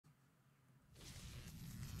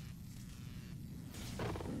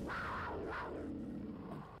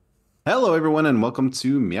Hello, everyone, and welcome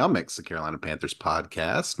to MeowMix, the Carolina Panthers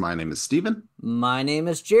podcast. My name is Steven, My name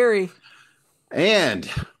is Jerry. and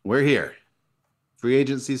we're here. Free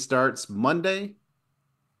agency starts Monday,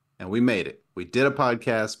 and we made it. We did a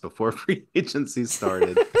podcast before free agency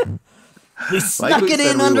started, We like snuck we it said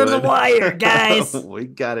in we under the would. wire, guys. We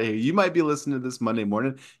got it here. You might be listening to this Monday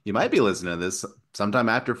morning. You might be listening to this sometime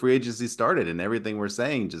after free agency started, and everything we're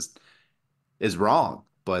saying just is wrong.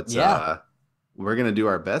 But Yeah. we're going to do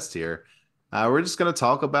our best here. We're just going to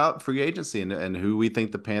talk about free agency and who we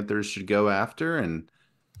think the Panthers should go after. And,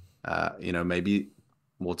 maybe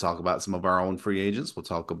we'll talk about some of our own free agents. We'll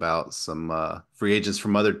talk about some free agents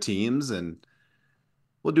from other teams. And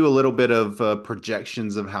we'll do a little bit of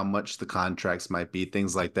projections of how much the contracts might be,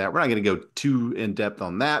 things like that. We're not going to go too in depth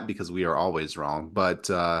on that because we are always wrong. But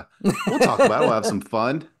we'll talk about it. We'll have some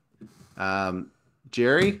fun. Um,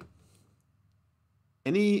 Jerry,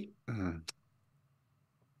 any.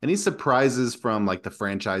 Any surprises from like the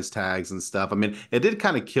franchise tags and stuff? I mean, it did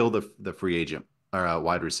kind of kill the free agent or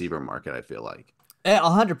wide receiver market, I feel like.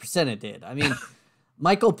 100% it did. I mean,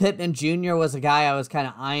 Michael Pittman Jr. was a guy I was kind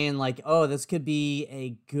of eyeing, like, oh, this could be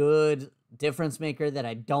a good difference maker that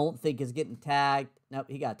I don't think is getting tagged. Nope,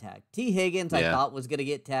 he got tagged. T. Higgins, I Yeah. thought was going to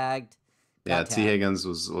get tagged, Yeah, got T. tagged. Higgins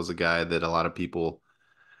was a guy that a lot of people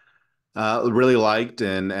really liked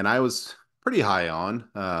and I was pretty high on.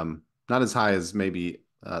 Not as high as maybe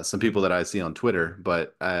some people that I see on Twitter,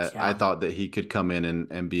 but I Yeah. thought that he could come in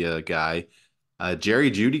and be a guy. Jerry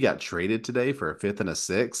Judy got traded today for a fifth and a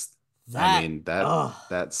sixth. I That, mean, that ugh.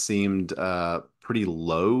 that seemed pretty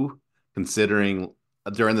low considering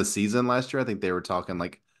during the season last year, I think they were talking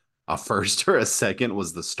like a first or a second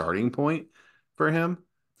was the starting point for him.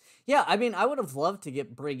 Yeah, I mean, I would have loved to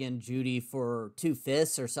bring in Judy for two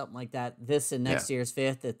fifths or something like that. This and Yeah. next year's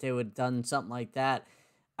fifth, that they would have done something like that.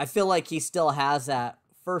 I feel like he still has that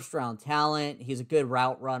first round talent. He's a good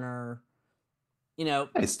route runner. You know,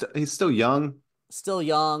 He's still young. still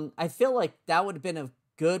young. I feel like that would have been a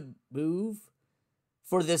good move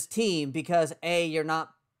for this team because you're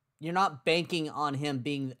not banking on him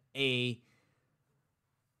being a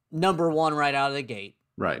number one right out of the gate.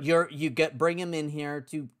 Right. Bring him in here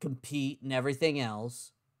to compete and everything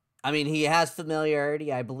else. I mean, he has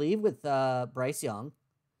familiarity, I believe, with Bryce Young.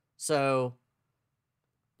 So,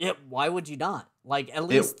 why would you not? Like, at It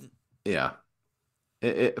least, yeah.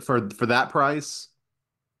 For that price,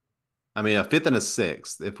 I mean, a fifth and a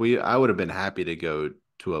sixth. If we, I would have been happy to go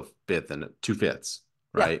to a fifth and two fifths,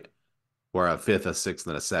 yeah. right? Or a fifth, a sixth,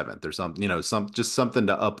 and a seventh, or something. Just something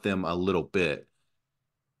to up them a little bit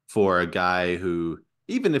for a guy who,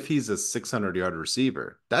 even if he's a 600-yard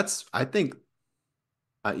receiver, that's I think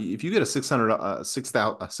if you get a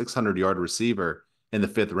 600-yard receiver in the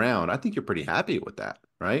fifth round, I think you're pretty happy with that,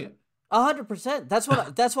 right? 100%. That's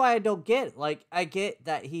why I don't get. Like, I get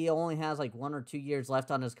that he only has like 1 or 2 years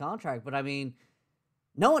left on his contract, but I mean,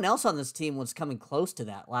 no one else on this team was coming close to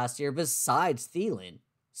that last year besides Thielen.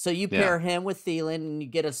 So you Yeah, pair him with Thielen and you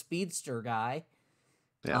get a speedster guy.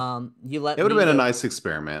 yeah. You let It would have been a Mingo. nice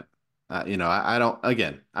experiment. I don't,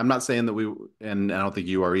 again, I'm not saying that and I don't think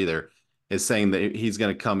you are either, is saying that he's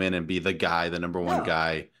going to come in and be the guy, the number one No,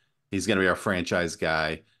 guy. He's going to be our franchise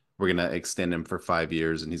guy. We're going to extend him for 5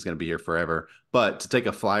 years and he's going to be here forever. But to take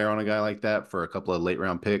a flyer on a guy like that for a couple of late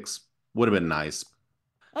round picks would have been nice.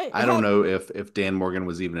 hey, I don't heck, know if Dan Morgan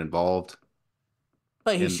was even involved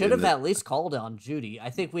but he in should in have the, at least called on Judy. I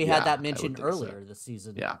think we had yeah, that I would mentioned think so. earlier this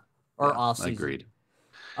season Yeah, or yeah, off I season. agreed.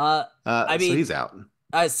 Uh, I So mean, he's out.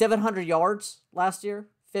 700 yards last year,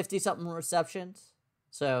 50 something receptions.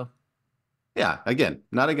 So Yeah, again,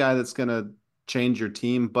 not a guy that's going to change your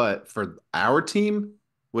team, but for our team,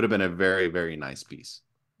 would have been a very, very nice piece.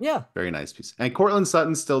 yeah, Very nice piece. And Cortland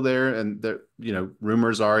Sutton's still there, and there,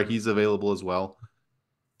 rumors are he's available as well.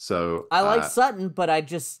 So, I like Sutton, but I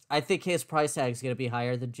think his price tag is going to be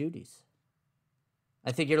higher than Judy's.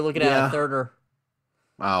 I think you're looking at a yeah. third or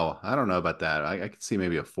Oh, I don't know about that. I could see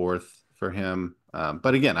maybe a fourth for him.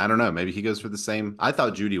 But again, I don't know. Maybe he goes for the same. I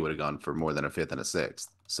thought Judy would have gone for more than a fifth and a sixth.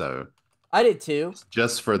 So I did too.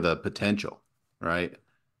 just for the potential, right?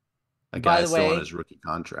 A By guy the still on way, his rookie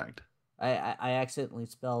contract. I accidentally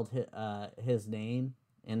spelled his name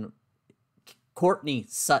and Courtney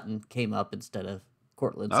Sutton came up instead of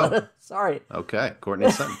Cortland Oh, Sutton. Sorry. okay.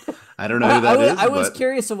 Courtnay Sutton. I don't know who that I is, was but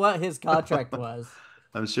curious of what his contract was.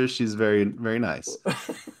 I'm sure she's very, very nice.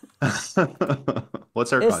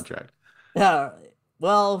 What's her It's contract? uh,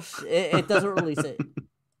 well, it doesn't really say.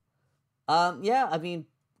 Yeah, I mean,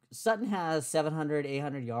 Sutton has 700,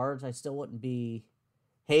 800 yards. I still wouldn't be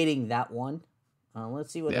hating that one.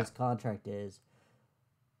 Let's see what Yeah. his contract is.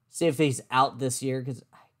 See if he's out this year because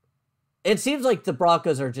It seems like the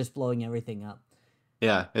Broncos are just blowing everything up.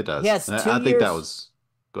 Yeah, it He does. has two I think that years. was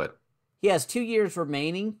good. He has 2 years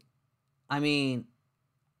remaining. I mean,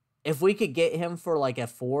 if we could get him for like a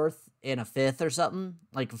fourth and a fifth or something,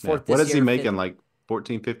 like a Yeah. fourth What this is he year, fifth. making? Like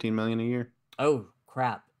 14, 15 million a year? Oh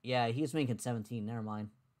crap! Yeah, he's making 17. Never mind.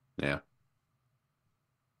 Yeah.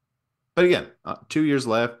 But again, 2 years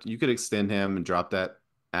left. You could extend him and drop that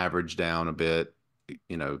average down a bit.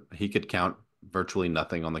 He could count virtually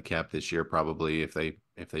nothing on the cap this year, probably if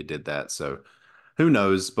they did that. So who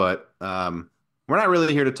knows? But we're not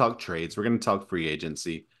really here to talk trades. We're going to talk free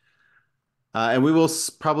agency. And we will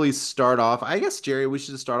probably start off. I guess, Jerry, we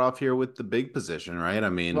should start off here with the big position, right? I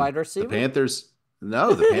mean, Wide the receiver. Panthers,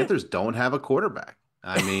 no, the Panthers don't have a quarterback.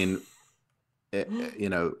 I mean,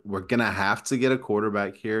 we're going to have to get a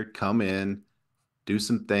quarterback here, come in, do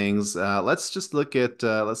some things. Let's look at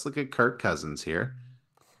Kirk Cousins here.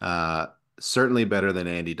 Uh, Certainly better than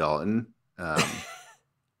Andy Dalton.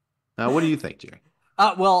 What do you think, Jerry?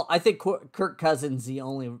 Well, I think Kirk Cousins the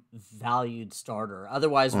only valued starter.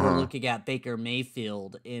 Otherwise, we're Uh-huh. looking at Baker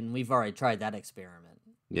Mayfield, and we've already tried that experiment.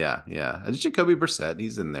 Yeah, yeah. Jacoby Brissett,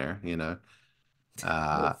 he's in there.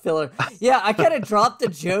 Uh, Filler. Yeah, I kind of dropped the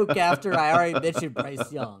joke after I already mentioned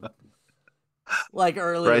Bryce Young, like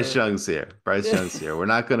Bryce earlier. Young's here. Bryce Young's here. We're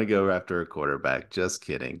not going to go after a quarterback. Just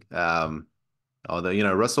kidding.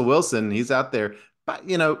 Although, Russell Wilson, he's out there. But,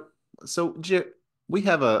 so we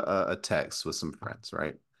have a text with some friends,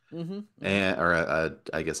 right? Mm-hmm. Mm-hmm. And or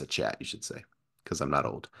I guess a chat, you should say, because I'm not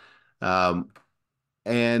old. Um,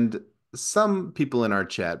 and some people in our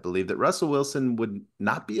chat believe that Russell Wilson would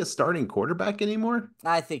not be a starting quarterback anymore.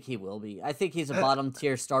 I think he will be. I think he's a Uh, bottom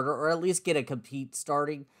tier starter, or at least get a compete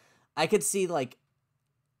starting. I could see like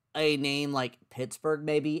a name like Pittsburgh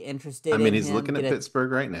maybe I interested mean, in he's him. looking Get at a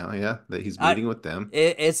Pittsburgh right now. Yeah, that he's I meeting with them.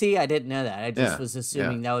 is he? I didn't know that. I just Yeah, was yeah.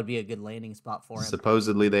 assuming that would be a good landing spot for him.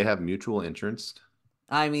 Supposedly they have mutual interest.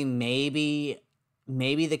 I mean, maybe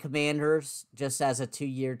the Commanders just as a 2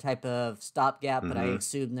 year type of stopgap, but I Hmm.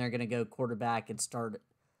 assume they're going to go quarterback and start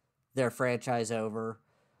their franchise over.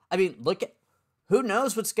 I mean, look at who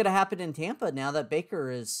knows what's going to happen in Tampa now that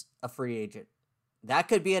Baker is a free agent. That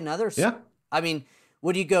could be another. Yeah, I mean,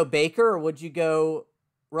 would you go Baker or would you go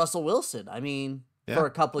Russell Wilson? I mean, for yeah. a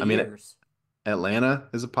couple I mean, years, Atlanta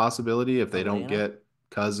is a possibility if they don't Atlanta, get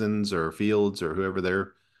Cousins or Fields or whoever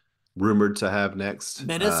they're rumored to have next.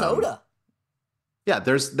 Minnesota. Yeah,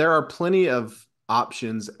 there are plenty of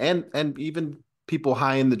options and even people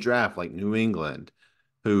high in the draft like New England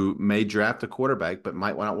who may draft a quarterback but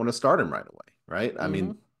might not want to start him right away, right? I Mm-hmm.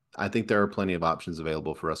 mean, I think there are plenty of options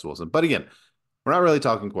available for Russell Wilson. But again, we're not really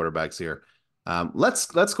talking quarterbacks here. Let's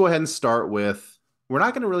go ahead and start with. We're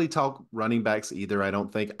not going to really talk running backs either. I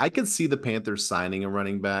don't think I could see the Panthers signing a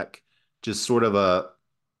running back, just sort of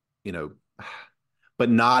you know, but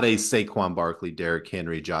not a Saquon Barkley, Derrick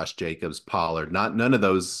Henry, Josh Jacobs, Pollard. Not none of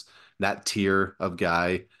those that tier of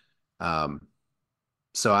guy. Um,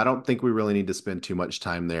 so I don't think we really need to spend too much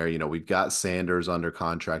time there. We've got Sanders under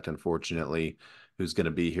contract, unfortunately, who's going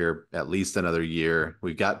to be here at least another year.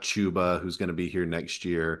 We've got Chuba, who's going to be here next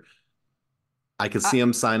year. I could I, see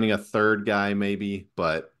him signing a third guy, maybe,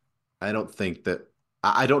 but I don't think that.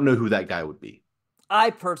 I don't know who that guy would be. I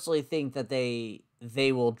personally think that they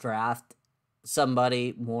will draft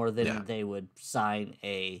somebody more Yeah, than they would sign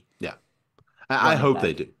a yeah. I running hope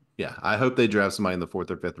they back. do. Yeah, I hope they draft somebody in the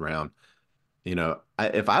fourth or fifth round.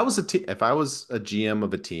 If I was a GM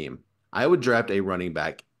of a team, I would draft a running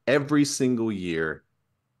back every single year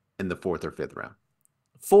in the fourth or fifth round.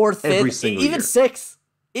 Fourth, Every fifth, single even year. sixth.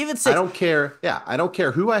 Even I six. don't care. Yeah, I don't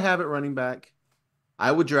care who I have at running back.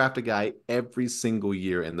 I would draft a guy every single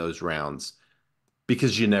year in those rounds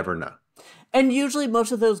because you never know. And usually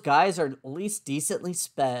most of those guys are at least decently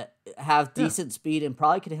have Yeah, decent speed and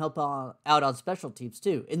probably can help out on special teams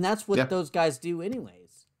too. And that's what yeah, those guys do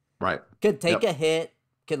anyways. right. Could take a Yep, hit,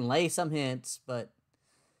 can lay some hints, but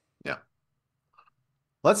yeah.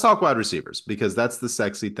 Let's talk wide receivers because that's the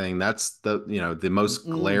sexy thing. That's the most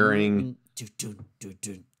glaring. do, do, do,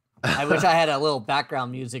 do. I wish I had a little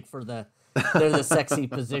background music for they're the sexy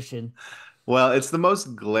position. Well, it's the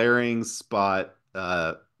most glaring spot,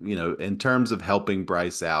 in terms of helping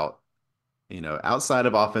Bryce out, outside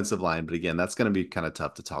of offensive line. But again, that's going to be kind of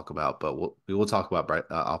tough to talk about. But we will talk about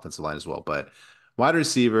offensive line as well. But wide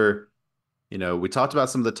receiver, we talked about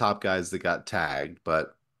some of the top guys that got tagged,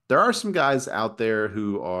 but there are some guys out there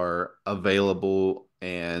who are available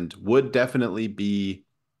and would definitely be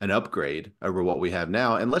an upgrade over what we have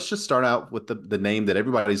now. And let's just start out with the name that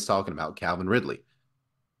everybody's talking about, Calvin Ridley,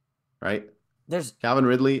 right? There's Calvin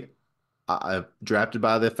Ridley, drafted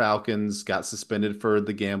by the Falcons, got suspended for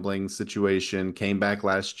the gambling situation, came back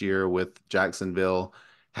last year with Jacksonville,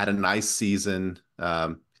 had a nice season.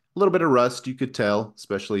 A little bit of rust, you could tell,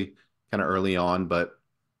 especially kind of early on, but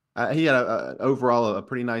he had overall a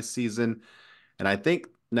pretty nice season. And I think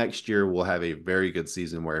next year we'll have a very good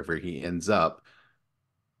season wherever he ends up.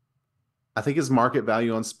 I think his market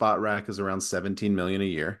value on Spot Rack is around 17 million a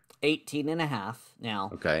year. 18 and a half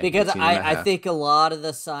now, Okay, because 18 and a I half. think a lot of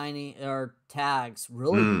the signing or tags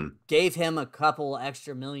really Mm. gave him a couple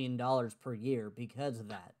extra $1 million per year because of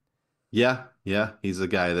that. Yeah, yeah, he's a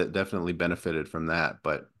guy that definitely benefited from that.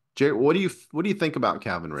 But Jerry, what do you think about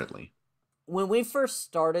Calvin Ridley? When we first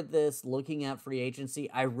started this looking at free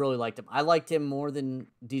agency, I really liked him. I liked him more than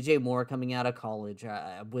DJ Moore coming out of college.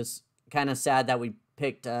 I was kind of sad that we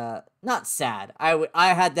picked not sad.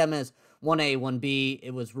 I had them as 1A, 1B.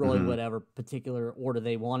 It was really Hmm. whatever particular order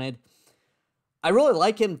they wanted. I really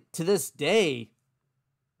like him to this day,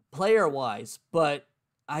 player wise, but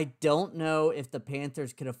I don't know if the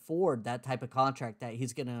Panthers could afford that type of contract that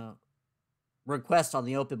he's going to request on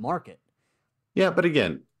the open market. Yeah, but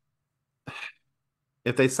again,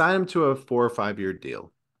 if they sign him to a 4 or 5 year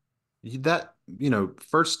deal, that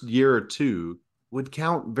first year or two would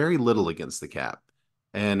count very little against the cap,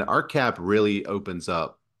 and our cap really opens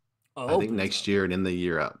up. I think Opens next up. year and in the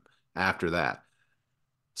year up after that.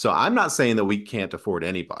 So I'm not saying that we can't afford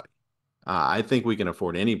anybody. I think we can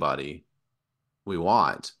afford anybody we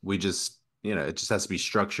want. We just, it just has to be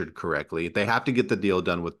structured correctly. They have to get the deal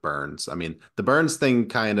done with Burns. I mean, the Burns thing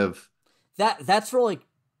kind of, That's really yeah,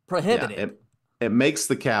 prohibited. it makes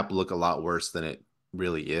the cap look a lot worse than it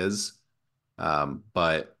really is.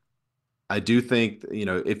 But I do think,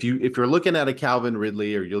 if you're looking at a Calvin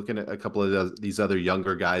Ridley or you're looking at a couple of these other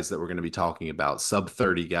younger guys that we're going to be talking about, sub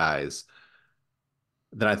 30 guys,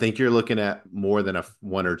 then I think you're looking at more than a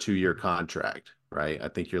 1 or 2 year contract, right? I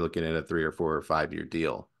think you're looking at a 3 or 4 or 5 year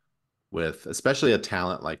deal with especially a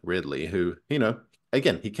talent like Ridley, who,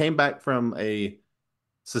 again, he came back from a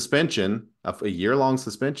suspension, of a year-long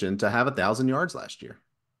suspension, to have 1,000 yards last year,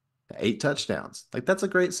 8 touchdowns. Like that's a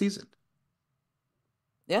great season,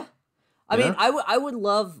 Yeah. I you mean, know? I would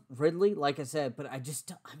love Ridley, like I said, but I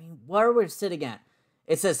mean, where are we sitting at?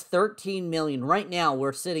 It says 13 million. Right now,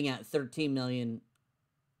 we're sitting at 13 million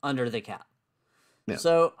under the cap. Yeah.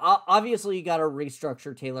 So obviously, you got to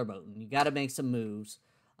restructure Taylor Moton. You got to make some moves.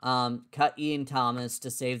 Cut Ian Thomas to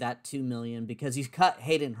save that 2 million because he's cut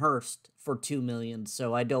Hayden Hurst for 2 million.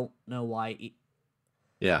 So I don't know why.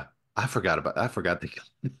 Yeah. I forgot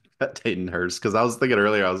that Hayden Hurst because I was thinking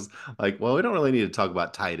earlier, I was like, well, we don't really need to talk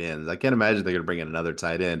about tight ends. I can't imagine they're going to bring in another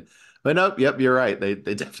tight end. But nope, yep, you're right. They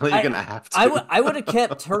definitely are I going to have to. I would have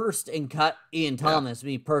kept Hurst and cut Ian Yeah. Thomas.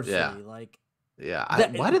 Me Yeah. personally, like Yeah.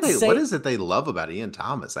 Why do that. what Say, is it they love about Ian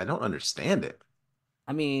Thomas? I don't understand it.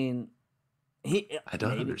 I mean, he I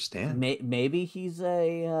don't understand. maybe he's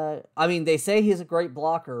a. I mean, they say he's a great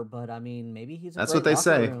blocker, but I mean, maybe he's a That's what great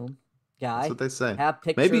they locker say. room That's guy. what they say. Have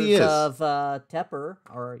Maybe he pictures is. of Tepper,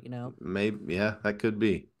 or Maybe, yeah, that could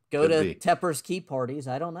be. go Could to be. Tepper's key parties.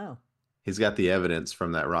 I don't know. He's got the evidence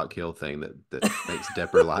from that Rock Hill thing that makes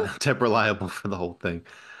Depp liable for the whole thing.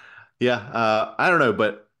 Yeah, I don't know,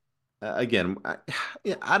 but again,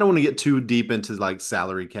 yeah, I don't want to get too deep into like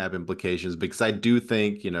salary cap implications because I do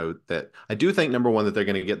think, number one that they're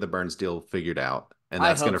going to get the Burns deal figured out, and I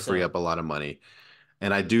that's going hope to free so. up a lot of money.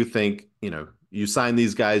 And I do think, you sign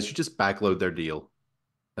these guys, you just backload their deal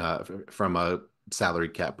from a salary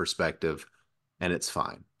cap perspective, and it's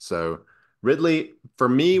fine. So Ridley, for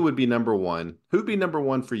me, would be number one. Who'd be number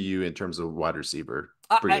one for you in terms of wide receiver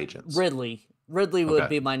free agents? Ridley would Okay.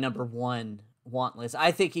 be my number one want list.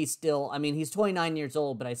 I think he's still. I mean, he's 29 years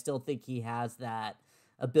old, but I still think he has that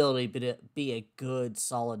ability to be a good,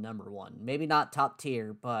 solid number one. Maybe not top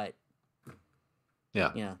tier, but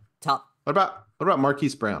Yeah. top. What about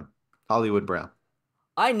Marquise Brown? Hollywood Brown.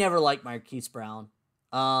 I never liked Marquise Brown.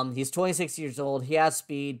 He's 26 years old. He has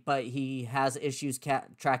speed, but he has issues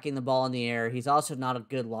tracking the ball in the air. He's also not a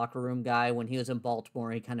good locker room guy. When he was in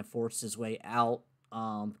Baltimore, he kind of forced his way out.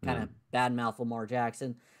 Kind of Mm, badmouth Lamar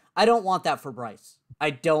Jackson. I don't want that for Bryce. I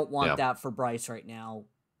don't want yeah. that for Bryce right now.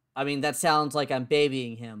 I mean, that sounds like I'm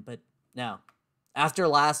babying him, but no. After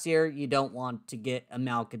last year, you don't want to get a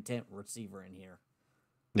malcontent receiver in here.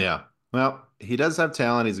 Yeah. Well, he does have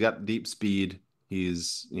talent. He's got deep speed.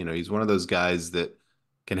 He's one of those guys that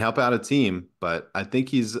can help out a team, but I think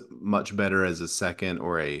he's much better as a second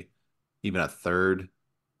or even a third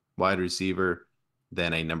wide receiver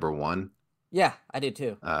than a number one. Yeah, I did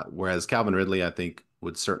too. Whereas Calvin Ridley, I think,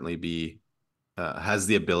 would certainly be has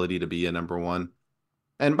the ability to be a number one.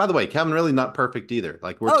 And by the way, Calvin Ridley not perfect either.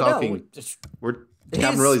 Like we're Oh no, talking, we're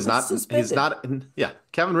Calvin he's Ridley's not. He's suspended. not. Yeah,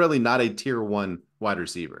 Calvin Ridley not a tier one wide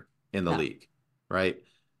receiver in the No, league, right?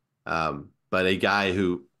 But a guy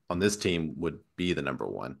who on this team would be the number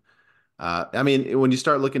one. I mean, when you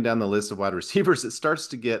start looking down the list of wide receivers, it starts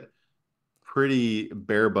to get pretty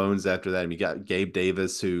bare bones after that. I mean, you got Gabe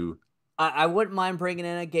Davis, who, I wouldn't mind bringing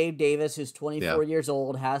in a Gabe Davis who's yeah, 24 years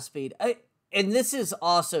old, has speed. And this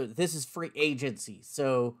is free agency,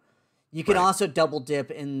 so you can right. also double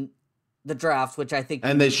dip in the draft, which I think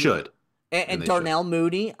And they should. And And they should. Darnell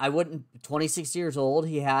Mooney, I wouldn't. 26 years old,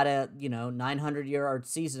 he had a 900-yard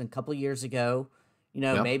season a couple years ago.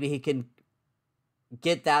 Yep. Maybe he can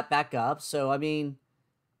get that back up. So I mean,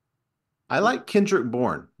 I like Kendrick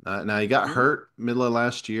Bourne. Now he got mm, hurt middle of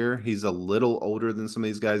last year. He's a little older than some of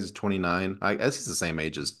these guys. He's 29. I guess he's the same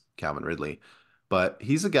age as Calvin Ridley, but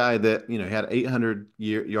he's a guy that he had 800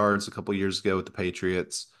 yards a couple years ago with the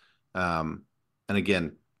Patriots, and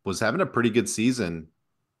again was having a pretty good season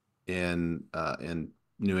in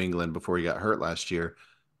New England before he got hurt last year.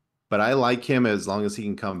 But I like him as long as he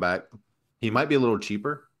can come back. He might be a little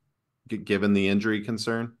cheaper given the injury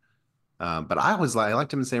concern. But I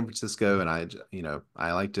liked him in San Francisco, and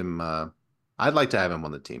I liked him. I'd like to have him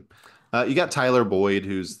on the team. You got Tyler Boyd,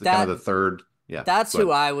 who's the kind of that the third. Yeah, that's who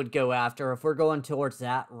but I would go after if we're going towards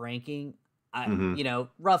that ranking. hmm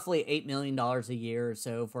Roughly $8 million a year or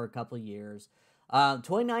so for a couple of years.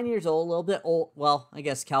 29 years old, a little bit old. Well, I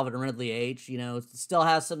guess Calvin Ridley age. Still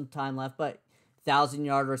has some time left, but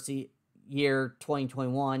 1,000-yard year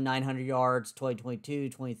 2021, 900 yards 2022,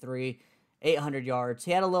 23, 800 yards.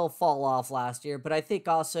 He had a little fall off last year, but I think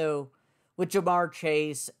also with Jamar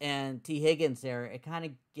Chase and T Higgins there, it kind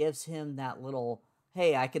of gives him that little,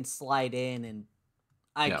 hey, I can slide in and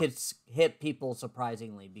I yeah, could hit people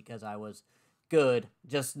surprisingly because I was good,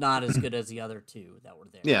 just not as good as the other two that were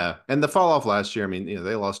there. yeah. And the fall off last year. I mean,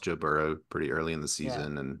 they lost Joe Burrow pretty early in the Yeah.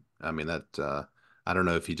 season, and I mean that. I don't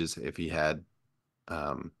know if he had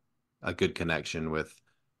um, a good connection with,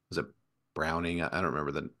 was it Browning? I don't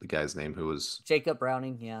remember the guy's name who was, Jacob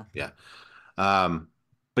Browning, yeah. yeah. Um,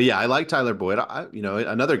 but yeah, I like Tyler Boyd.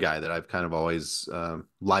 Another guy that I've kind of always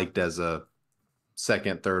liked as a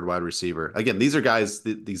second, third wide receiver. Again, these are guys.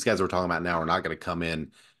 These guys we're talking about now are not going to come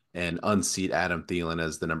in and unseat Adam Thielen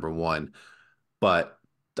as the number one. But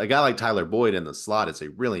a guy like Tyler Boyd in the slot is a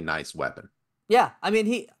really nice weapon. Yeah, I mean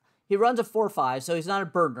he runs a 4.5, so he's not a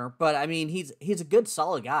burner, but I mean he's a good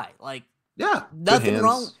solid guy. Like Yeah, good nothing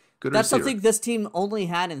wrong. hands, good That's something receiver. this team only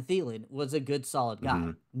had in Thielen was a good solid guy.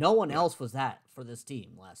 hmm No one Yeah, else was that for this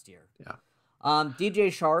team last year. yeah,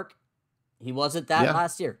 DJ Shark, he wasn't that yeah.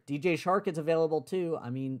 last year. DJ Shark is available too. I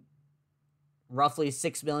mean, roughly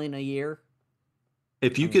 6 million a year.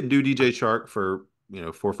 If I you mean, could do DJ Shark for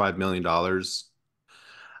 $4 or $5 million,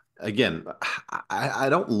 again, I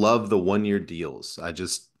don't love the 1 year deals.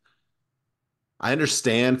 I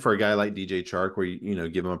understand for a guy like DJ Chark where you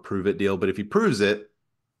give him a prove it deal, but if he proves it,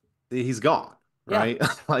 he's gone, yeah, right?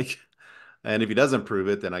 Like, and if he doesn't prove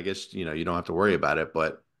it, then I guess you don't have to worry about it.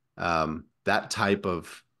 But that type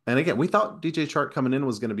of, and again, we thought DJ Chark coming in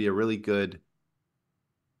was going to be a really good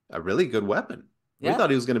weapon. We yeah. thought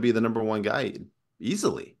he was going to be the number one guy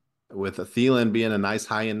easily, with a Thielen being a nice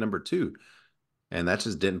high end number two, and that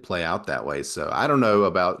just didn't play out that way. So I don't know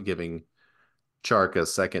about giving Chark a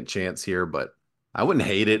second chance here, but I wouldn't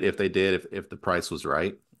hate it if they did, if the price was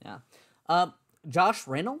right. Yeah. Um, Josh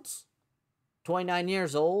Reynolds, 29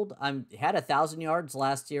 years old. Had 1,000 yards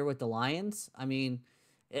last year with the Lions. I mean,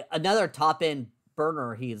 another top end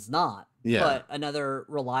burner. He is not, Yeah. but another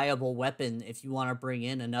reliable weapon. If you want to bring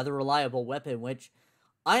in another reliable weapon, which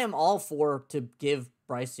I am all for, to give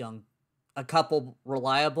Bryce Young a couple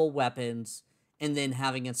reliable weapons and then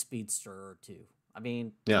having a speedster or two. I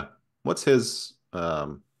mean, Yeah. What's his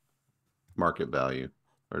market value?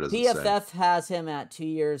 Or does it say? PFF has him at 2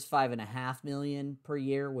 years, 5.5 million per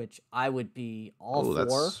year, which I would be all Oh, for.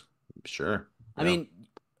 that's sure. I Yeah. mean,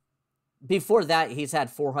 before that, he's had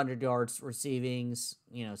 400 yards receivings,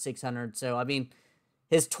 600. So, I mean,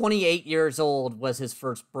 his 28 years old was his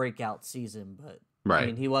first breakout season, but I Right.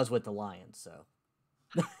 mean, he was with the Lions. So,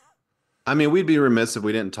 I mean, we'd be remiss if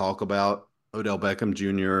we didn't talk about Odell Beckham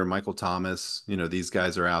Jr., Michael Thomas. These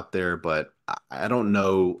guys are out there, but I don't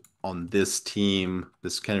know on this team,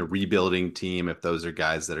 this kind of rebuilding team, if those are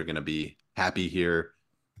guys that are going to be happy here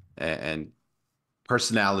and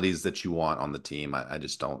personalities that you want on the team. I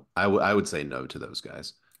just don't. I would say no to those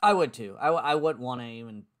guys. I would too. I wouldn't want to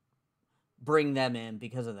even bring them in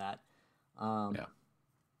because of that. Um, Yeah.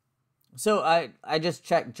 so, I just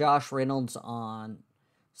checked Josh Reynolds on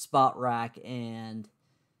Spot Rack, and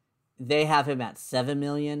they have him at 7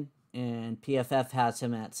 million, and PFF has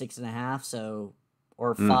him at 6.5. So,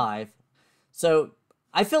 or Mm, 5. So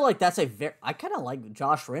I feel like that's a very. I kind of like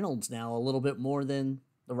Josh Reynolds now a little bit more than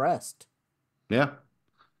the rest. yeah.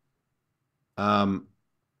 Um,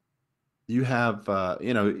 you have,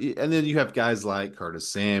 and then you have guys like Curtis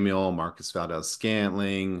Samuel, Marcus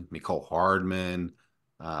Valdez-Scantling, Nicole Hardman,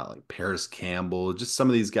 like Paris Campbell, just some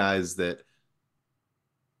of these guys that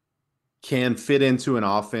can fit into an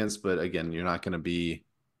offense, but again, you're not going to be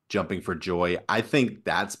jumping for joy. I think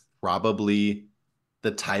that's probably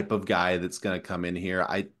the type of guy that's going to come in here.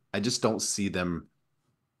 I just don't see them.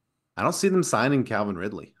 I don't see them signing Calvin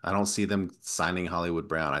Ridley. I don't see them signing Hollywood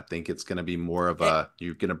Brown. I think it's going to be more of It, a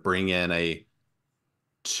you're going to bring in a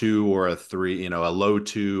two or a three, a low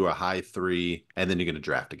two, a high three, and then you're going to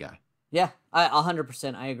draft a guy. yeah,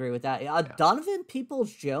 100%. I agree with that. Yeah, Donovan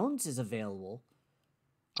Peoples Jones is available.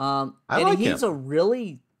 I And like he's him. a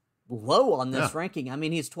really low on this Yeah, ranking. I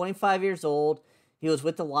mean, he's 25 years old. He was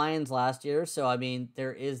with the Lions last year, so I mean,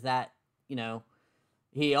 there is that. You know,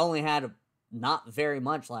 he only had not very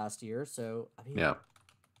much last year, so I mean, yeah,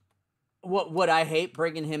 what would I hate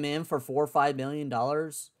bringing him in for $4 or $5 million?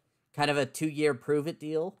 Kind of a 2-year prove it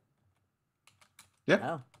deal. yeah,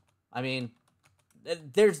 No, I mean,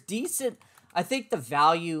 there's decent. I think the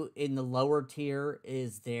value in the lower tier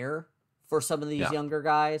is there for some of these yeah, younger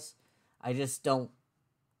guys. I just don't.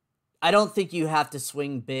 I don't think you have to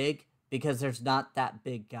swing big because there's not that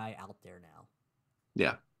big guy out there now.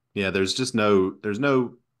 yeah, yeah. There's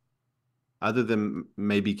no other than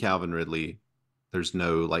maybe Calvin Ridley. There's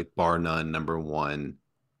no like bar none number one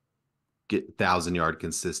get 1,000 yard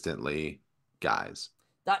consistently guys.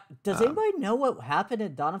 Does Um, anybody know what happened to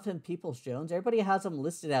Donovan Peoples Jones? Everybody has him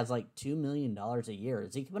listed as like $2 million a year.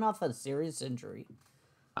 Is he coming off a serious injury?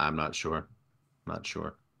 I'm not sure. Not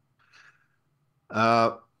sure.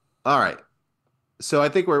 Uh, all right. So I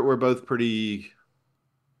think we're both pretty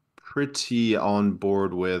on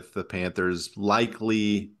board with the Panthers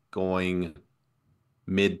likely going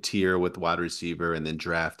mid-tier with wide receiver and then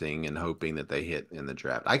drafting and hoping that they hit in the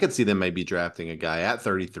draft. I could see them maybe drafting a guy at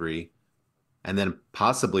 33 and then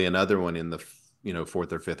possibly another one in the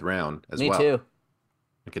fourth or fifth round as Me well. too.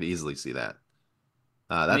 I could easily see that.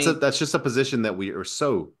 I That's a mean, that's just a position that we're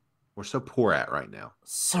so poor at right now.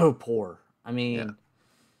 so poor. I Yeah. mean,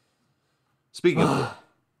 Speaking of poor,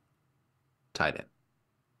 tight end.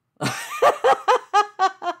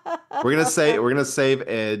 We're gonna save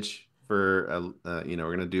edge for we're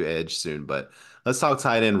gonna do edge soon, but let's talk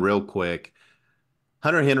tight end real quick.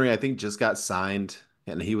 Hunter Henry, I think, just got signed,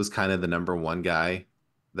 and he was kind of the number one guy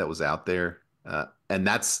that was out there, and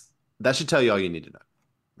that should tell you all you need to know,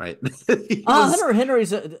 right? He was, Hunter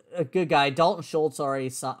Henry's a good guy. Dalton Schultz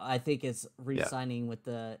already, I think, is yeah, re-signing with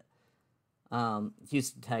the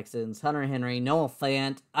Houston Texans. Hunter Henry, Noah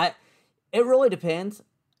Fant. It really depends.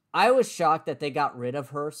 I was shocked that they got rid of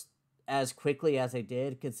Hurst as quickly as they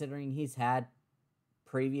did, considering he's had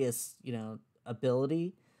previous,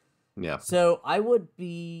 ability. yeah, So I would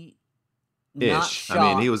be not ish. I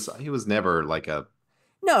mean, he was shocked. he was never like a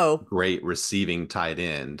No, great receiving tight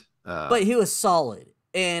end, but he was solid.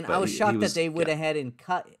 And I but was he shocked that was, they went yeah, ahead and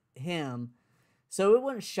cut him. So it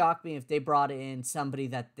wouldn't shock me if they brought in somebody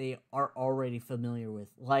that they are already familiar with,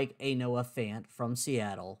 like a Noah Fant from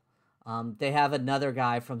Seattle. They have another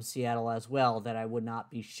guy from Seattle as well that I would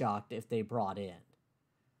not be shocked if they brought in.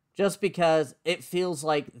 Just because it feels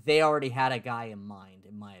like they already had a guy in mind,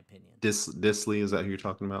 in my opinion. Disley, is that who you're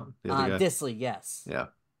talking about? The other guy? Disley, yes. Yeah.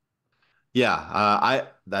 Yeah, I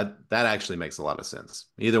that actually makes a lot of sense.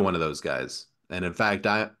 Either one of those guys. And in fact,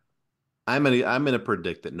 I'm gonna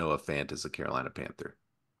predict that Noah Fant is a Carolina Panther.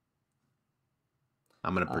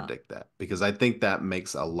 I'm gonna Uh, predict that because I think that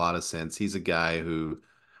makes a lot of sense. He's a guy who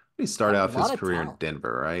he started a off his lot of career in talent.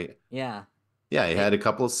 Denver, right? Yeah. Yeah, he had It, a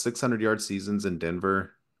couple of 600-yard seasons in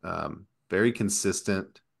Denver. Very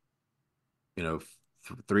consistent,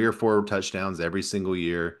 three or four touchdowns every single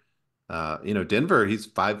year. Denver, he's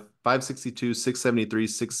 562, 673,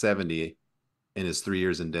 670 in his 3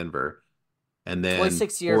 years in Denver. And then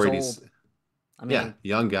 26 years 480. old. I Yeah, mean,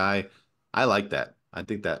 young guy. I like that. I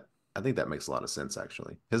think that makes a lot of sense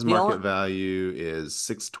actually. His the market only. value is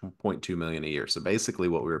 6.2 million a year. So basically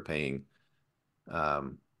what we were paying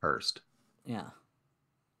Hurst. Yeah.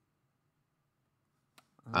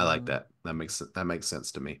 I like Um, that. That makes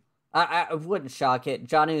sense to me. I wouldn't shock it.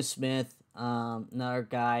 Johnny Smith, another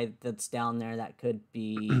guy that's down there that could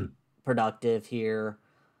be productive here.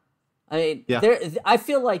 I mean, Yeah. I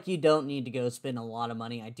feel like you don't need to go spend a lot of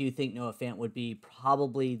money. I do think Noah Fant would be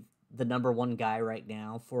probably the number one guy right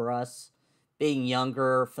now for us, being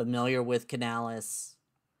younger, familiar with Canales.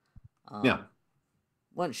 Yeah.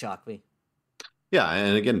 Wouldn't shock me. Yeah.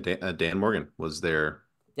 And again, Dan Morgan was there,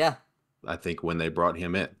 Yeah. I think, when they brought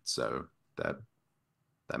him in. So that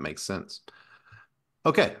that makes sense.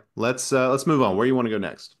 Okay, let's move on. Where you want to go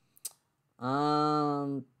next?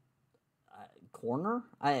 Um, corner.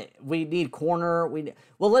 We need corner.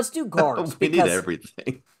 Well, let's do guards We need because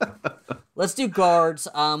everything. let's do guards.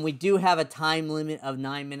 We do have a time limit of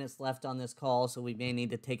 9 minutes left on this call, so we may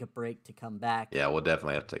need to take a break to come back. Yeah, we'll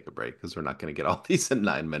definitely have to take a break because we're not going to get all these in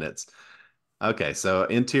 9 minutes. Okay, so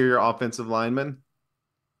interior offensive lineman.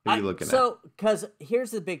 Who are you looking at? Because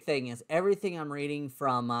here's the big thing: is everything I'm reading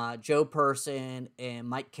from Joe Person and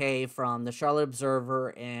Mike Kay from the Charlotte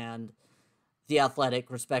Observer and the Athletic,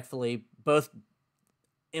 respectfully, both,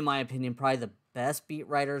 in my opinion, probably the best beat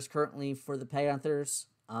writers currently for the Panthers.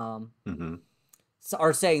 Hmm.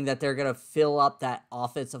 Are saying that they're going to fill up that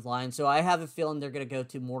offensive line. So I have a feeling they're going to go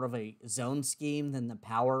to more of a zone scheme than the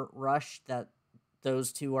power rush that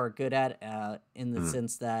those two are good at, in the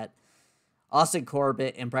sense that Austin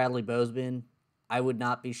Corbett and Bradley Bozeman, I would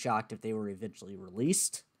not be shocked if they were eventually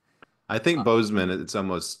released. I think Uh, Bozeman, it's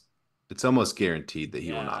almost guaranteed that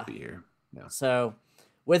he will yeah. not be here. Yeah. So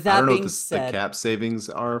with I don't that know what being the said, cap savings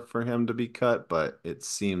are for him to be cut, but it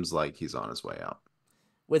seems like he's on his way out.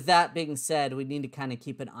 we need to kind of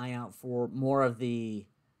keep an eye out for more of the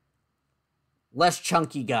less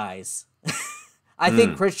chunky guys. I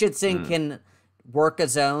think Mm, Christensen mm. can work a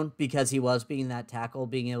zone because he was being that tackle,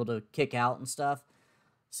 being able to kick out and stuff.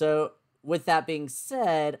 So, with that being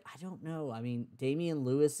said, I don't know. I mean, Damian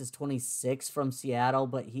Lewis is 26 from Seattle,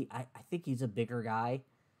 but I think he's a bigger guy.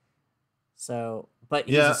 So, but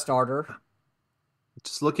he's a Yeah, starter.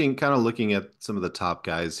 just kind of looking at some of the top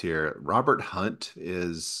guys here. Robert Hunt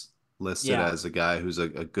is listed Yeah. as a guy who's a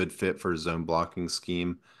good fit for a zone blocking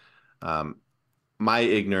scheme. Um, my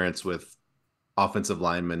ignorance with offensive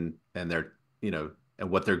linemen and and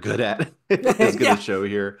what they're good at is going to Yeah. show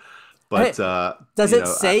here. Hey, But does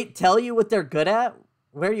it tell you what they're good at?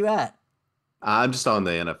 Where are you at? I'm just on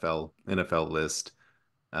the NFL list,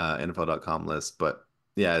 NFL.com list. But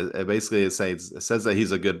yeah, basically it says that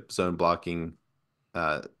he's a good zone blocking.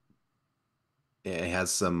 Uh, he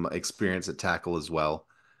has some experience at tackle as well.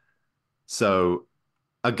 So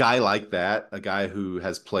a guy like that, a guy who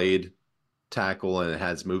has played tackle and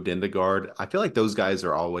has moved into guard, I feel like those guys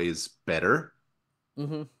are always better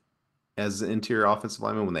Mm-hmm. as interior offensive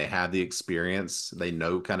linemen when they have the experience. They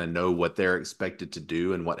kind of know what they're expected to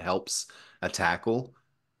do and what helps a tackle.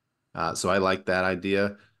 So I like that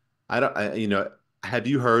idea. I don't, I, you know, have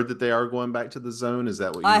you heard that they are going back to the zone? Is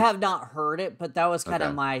that what I you? have not heard it, but that was kind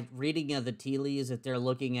of Okay, my reading of the tea leaves that they're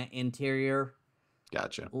looking at interior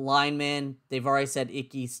gotcha. lineman. They've already said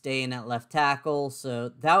Icky staying at left tackle, so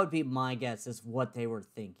that would be my guess is what they were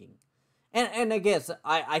thinking. And I guess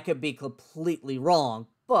I could be completely wrong,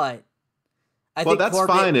 but I Well, think that's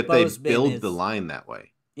fine Corbett if they Bozeman build the is line that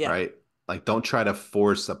way, yeah, right? Like, don't try to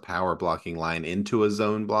force a power blocking line into a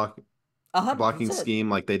zone hundred blocking percent. scheme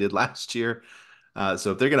like they did last year.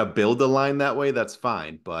 So if they're going to build the line that way, that's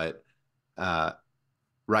fine. But uh,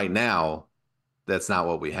 right now, that's not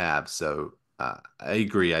what we have. So I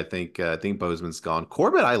agree. I think Bozeman's gone.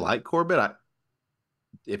 Corbett, I like Corbett.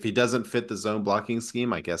 If he doesn't fit the zone blocking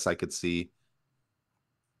scheme, I guess I could see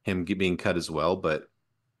him being cut as well. But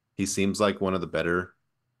he seems like one of the better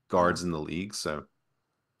Yeah, guards in the league. So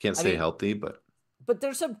can't I stay mean, healthy, but but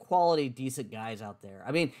there's some quality, decent guys out there.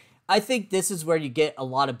 I mean, I think this is where you get a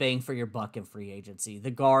lot of bang for your buck in free agency.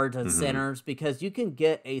 The guards and mhm, centers, because you can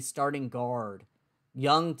get a starting guard,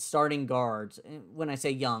 young starting guards. And when I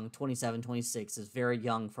say young, 27, 26 is very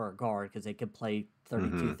young for a guard because they could play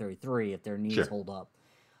 32, mhm, 33 if their knees sure. hold up.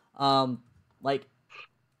 Like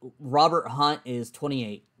Robert Hunt is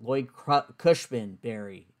 28. Lloyd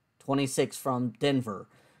Cushman-Berry, 26 from Denver.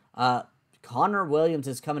 Uh, Connor Williams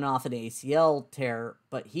is coming off an ACL tear,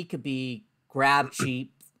 but he could be grab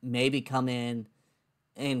cheap, maybe come in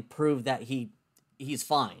and prove that he's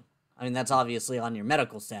fine. I mean, that's obviously on your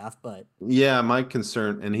medical staff, but Yeah, my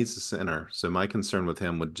concern, and he's a center, so my concern with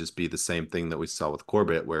him would just be the same thing that we saw with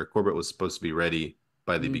Corbett, where Corbett was supposed to be ready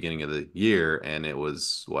by the mm, beginning of the year, and it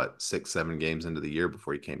was what, 6, 7 games into the year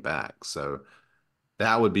before he came back. So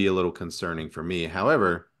that would be a little concerning for me.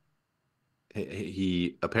 However,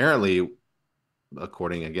 he apparently,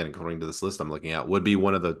 according to this list I'm looking at, would be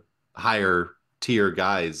one of the higher tier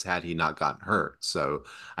guys had he not gotten hurt. So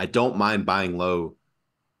I don't mind buying low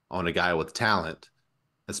on a guy with talent,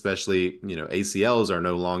 especially, ACLs are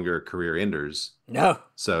no longer career enders. no.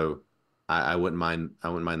 So I wouldn't mind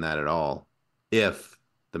that at all if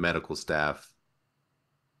the medical staff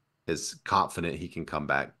is confident he can come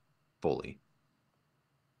back fully.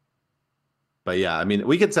 But yeah, I mean,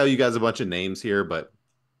 we could tell you guys a bunch of names here, but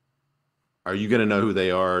are you going to know who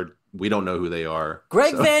they are? We don't know who they are.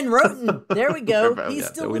 Greg So, Van Roten. There we go. He's yeah,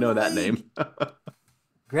 still we in the know that league. name.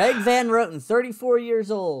 Greg Van Roten, 34 years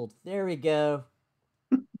old. There we go.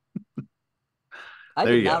 I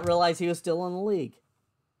There did you go. not realize he was still in the league.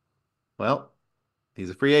 Well, he's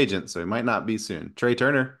a free agent, so he might not be soon. Trey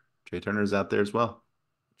Turner. Trey Turner's out there as well.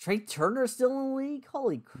 Trey Turner still in the league?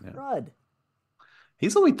 Holy Yeah. crud.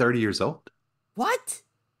 He's only 30 years old. What?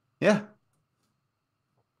 Yeah.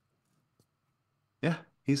 Yeah.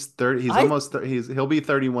 He's 30. He's I almost 30. He'll be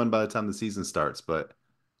 31 by the time the season starts, but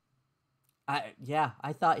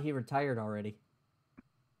I thought he retired already.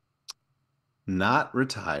 not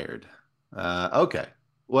retired. Okay.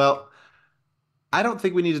 Well, I don't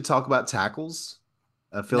think we need to talk about tackles.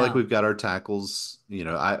 I feel like No. we've got our tackles.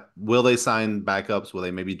 I will they sign backups? Will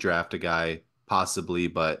they maybe draft a guy? Possibly,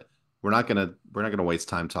 but we're not gonna waste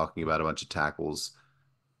time talking about a bunch of tackles.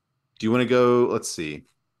 Do you want to go? Let's see.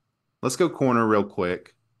 Let's go corner real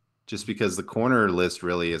quick, just because the corner list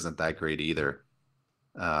really isn't that great either.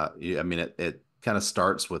 I mean, it kind of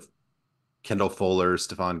starts with Kendall Fuller,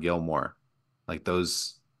 Stephon Gilmore, like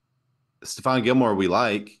those. Stephon Gilmore we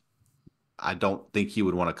like. I don't think he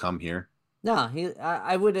would want to come here. No,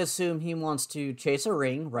 I would assume he wants to chase a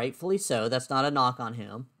ring, rightfully so. That's not a knock on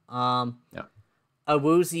him. Yeah.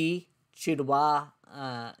 Awuzie Chudawa,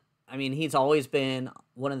 I mean, he's always been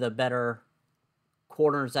one of the better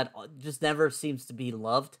corners that just never seems to be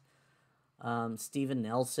loved. Steven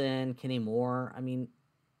Nelson, Kenny Moore. I mean,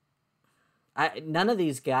 none of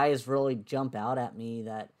these guys really jump out at me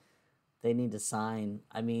that they need to sign.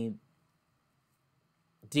 I mean,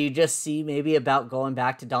 do you just see maybe about going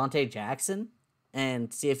back to Dante Jackson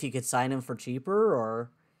and see if you could sign him for cheaper or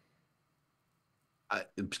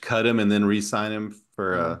Cut him and then re-sign him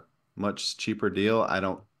for yeah. a much cheaper deal. I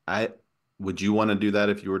don't. I would you want to do that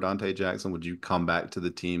if you were Dante Jackson? Would you come back to the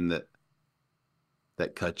team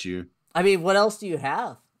that cut you? I mean, what else do you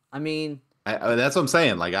have? I mean, That's what I'm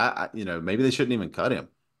saying. Like maybe they shouldn't even cut him.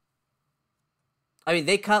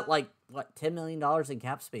 they cut like what $10 million in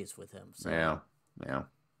cap space with him. So Yeah, yeah,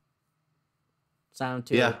 sound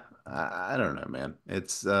yeah. to I don't know, man.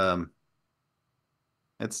 It's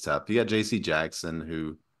tough. You got J.C. Jackson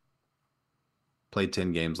who played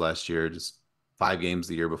 10 games last year, just 5 games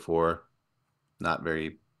the year before. Not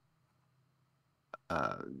very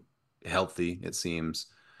uh, healthy, it seems.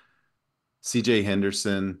 C.J.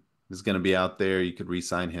 Henderson is going to be out there. You could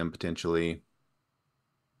re-sign him potentially.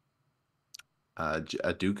 Jeff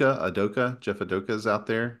Adoka is out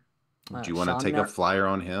there. Would you want to take a flyer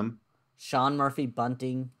on him? Sean Murphy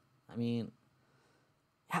Bunting. I mean,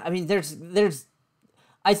 there's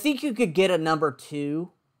I think you could get a number 2,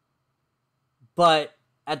 but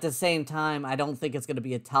at the same time, I don't think it's going to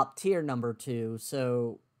be a top tier number 2.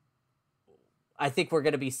 So I think we're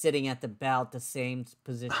going to be sitting at about the same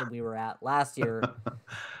position we were at last year.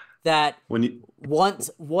 That when you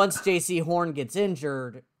once J.C. Horn gets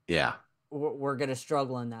injured, yeah, we're going to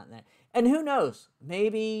struggle in that. And who knows?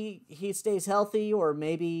 Maybe he stays healthy, or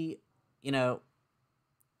maybe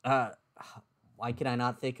why can I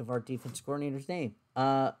not think of our defense coordinator's name?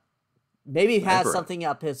 Maybe he has Evero. something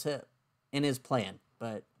up his in his plan,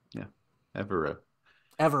 but Yeah, Evero.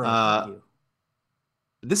 Thank you.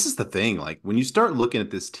 This is the thing. Like when you start looking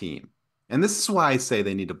at this team, and this is why I say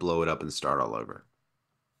they need to blow it up and start all over.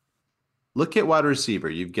 Look at wide receiver.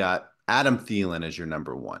 You've got Adam Thielen as your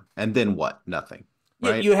number 1, and then what? Nothing.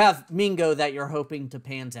 Right? You have Mingo that you're hoping to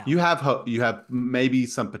pans out. You have hope. You have maybe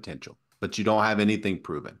some potential, but you don't have anything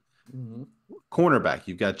proven. Mm-hmm. Cornerback,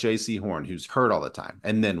 you've got J.C. Horn, who's hurt all the time,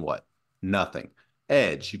 and then what? Nothing.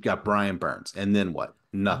 Edge, you've got Brian Burns, and then what?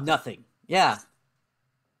 Nothing. Nothing. Yeah.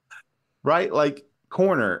 Right? Like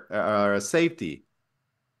corner or safety.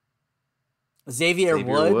 Xavier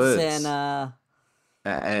Woods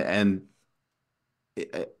and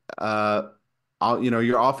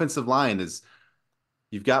your offensive line is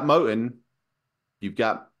you've got Moten, you've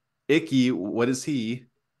got Icky. What is he?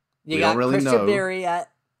 You we got don't really Christian know. Berry at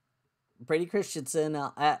Brady Christensen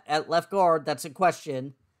at left guard. That's a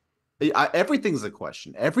question. Everything's a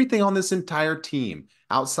question. Everything on this entire team,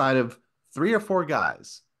 outside of 3 or 4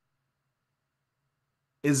 guys,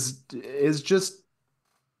 is just.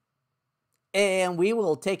 And we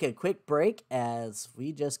will take a quick break as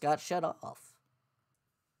we just got shut off.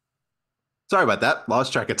 Sorry about that.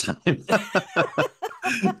 Lost track of time.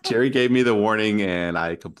 Jerry gave me the warning and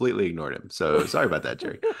I completely ignored him. So sorry about that,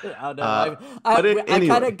 Jerry. Oh, no. I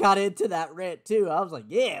kind of got into that rant too. I was like,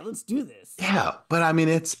 yeah, let's do this. Yeah, but I mean,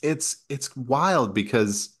 it's wild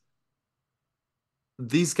because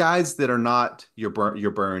these guys that are not your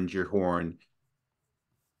Burns, your Horn,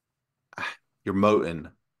 your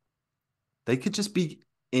Moten, they could just be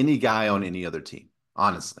any guy on any other team,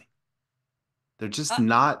 honestly. They're just I,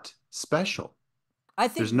 not special. I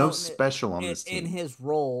think There's no Moten special on this in team. his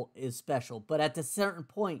role is special, but at a certain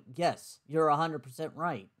point, yes, you're 100%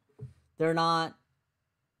 right. They're not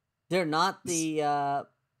they're not the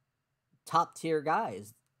top tier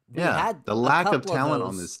guys. We Yeah, had the a lack of couple of talent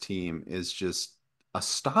on those. this team is just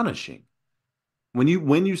astonishing. When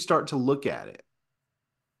you start to look at it,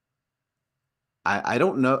 I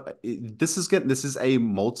don't know. This is a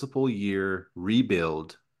multiple year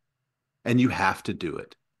rebuild, and you have to do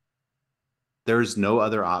it. There's no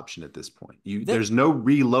other option at this point. Th- There's no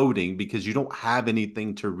reloading because you don't have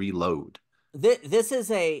anything to reload. this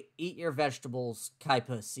is a eat your vegetables type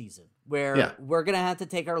of season where Yeah. we're gonna have to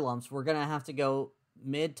take our lumps. We're gonna have to go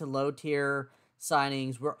mid to low tier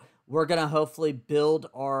signings. We're gonna hopefully build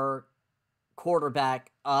our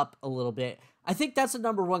quarterback up a little bit. I think that's the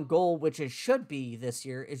number one goal, which it should be this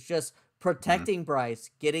year. Is just Mhm. protecting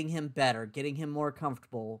Bryce, getting him better, getting him more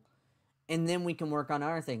comfortable, and then we can work on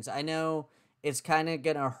other things. I know it's kind of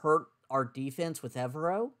gonna hurt our defense with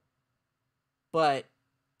Evero, but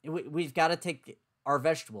we've got to take our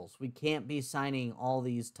vegetables. We can't be signing all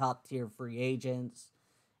these top tier free agents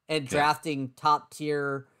and Yeah. drafting top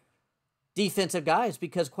tier defensive guys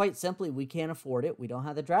because, quite simply, we can't afford it. We don't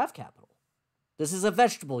have the draft capital. This is a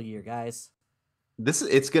vegetable year, guys.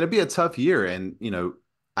 It's going to be a tough year, and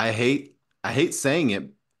I hate saying it,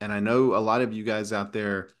 and I know a lot of you guys out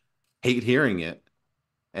there hate hearing it,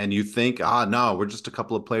 and you think, ah, no, we're just a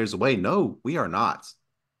couple of players away. No, we are not.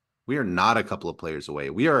 We are not a couple of players away.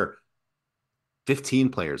 We are 15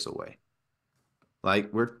 players away.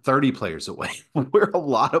 Like we're 30 players away. We're a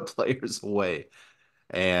lot of players away.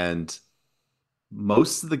 And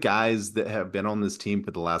most of the guys that have been on this team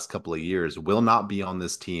for the last couple of years will not be on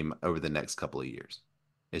this team over the next couple of years.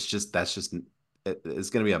 It's going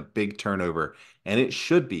to be a big turnover, and it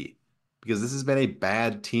should be because this has been a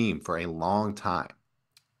bad team for a long time.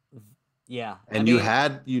 Yeah, I And mean,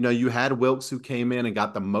 you had Wilkes who came in and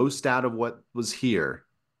got the most out of what was here.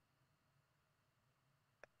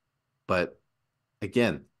 But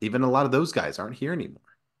again, even a lot of those guys aren't here anymore.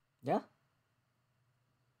 yeah.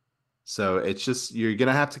 So it's just you're going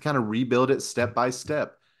to have to kind of rebuild it step by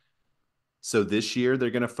step. So this year they're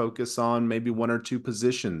going to focus on maybe one or two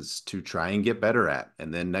positions to try and get better at.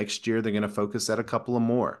 And then next year they're going to focus at a couple of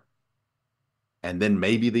more. And then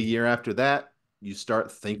maybe the year after that, you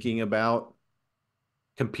start thinking about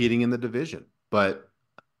competing in the division. But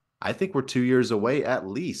I think we're 2 years away at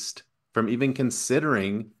least from even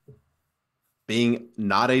considering being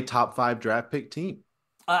not a top five draft pick team.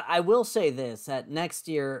 I will say this that next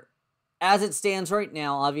year, as it stands right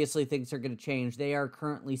now, obviously things are going to change. They are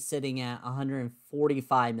currently sitting at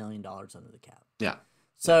 $145 million under the cap. Yeah.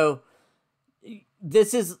 So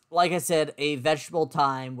this is, like I said, a vegetable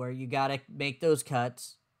time where you got to make those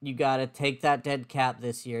cuts. You got to take that dead cap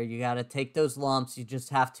this year. You got to take those lumps. You just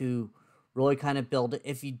have to really kind of build it.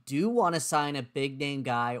 If you do want to sign a big name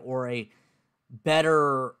guy or a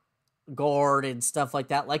better guard and stuff like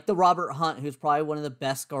that, like the Robert Hunt, who's probably one of the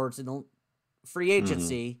best guards in the free Mm-hmm.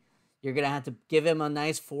 agency, you're going to have to give him a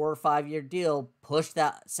nice 4 or 5 year deal, push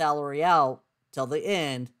that salary out till the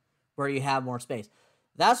end where you have more space.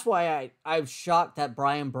 That's why I'm shocked that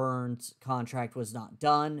Brian Burns' contract was not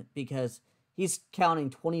done because he's counting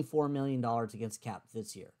 $24 million against cap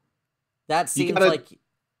this year. That You seems gotta, like,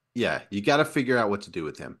 yeah, you gotta figure out what to do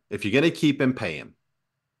with him. If you're gonna keep him, pay him.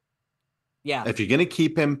 yeah, If you're gonna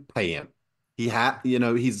keep him, pay him. He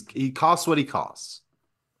costs what he costs.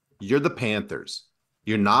 You're the Panthers.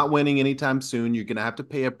 You're not winning anytime soon. You're gonna have to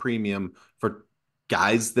pay a premium for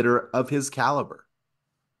guys that are of his caliber.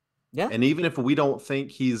 yeah, And even if we don't think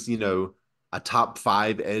he's, a top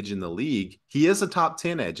five edge in the league, he is a top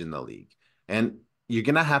 10 edge in the league. And you're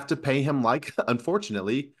going to have to pay him like,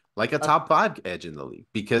 unfortunately, like a uh, top five edge in the league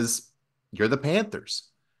because you're the Panthers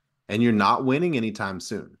and you're not winning anytime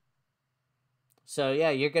soon. so yeah,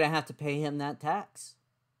 you're going to have to pay him that tax.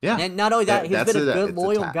 Yeah. And not only that, he's That's been a it. good, It's a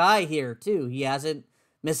loyal tax. guy here, too. He hasn't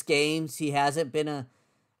missed games. He hasn't been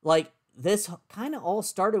like, this kind of all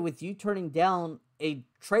started with you turning down a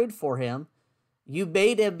trade for him. You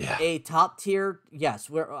made him Yeah. a top tier. Yes,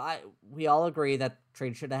 we all agree that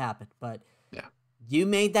trade should have happened, but Yeah. you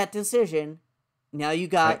made that decision. Now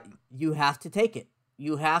Right. you have to take it.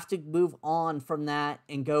 You have to move on from that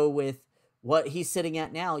and go with what he's sitting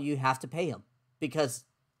at now. You have to pay him because,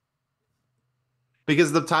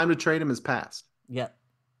 Because the time to trade him has passed. yeah,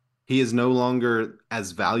 He is no longer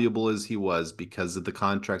as valuable as he was because of the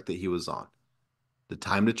contract that he was on. The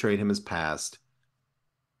time to trade him has passed.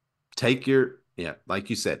 Yeah, like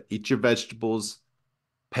you said, eat your vegetables,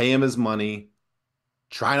 pay him his money.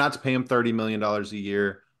 Try not to pay him $30 million a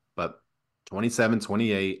year, but 27,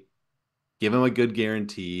 28. Give him a good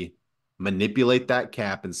guarantee. Manipulate that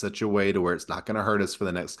cap in such a way to where it's not going to hurt us for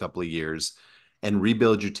the next couple of years and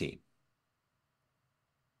rebuild your team.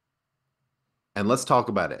 And let's talk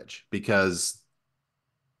about Edge because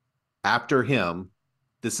after him,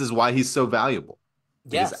 this is why he's so valuable.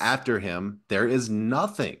 Because Yes. after him, there is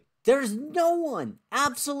nothing. There's no one,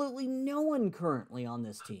 absolutely no one currently on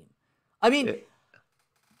this team. I mean, It,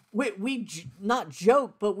 we not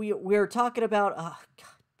joke, but we were talking about. God,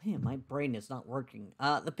 man, my brain is not working.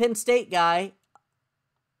 The Penn State guy,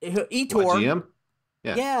 what, Etor. GM?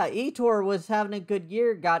 Yeah. Yeah, Etor was having a good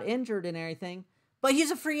year, got injured and everything, but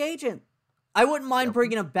he's a free agent. I wouldn't mind Yeah.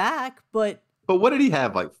 bringing him back, but But what did he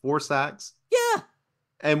have? Like 4 sacks? yeah.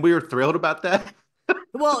 And we were thrilled about that?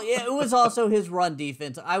 Well, yeah, it was also his run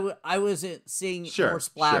defense. I wasn't seeing more Sure,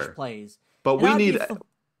 splash sure. plays, But and we I'd be. need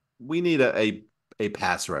we need a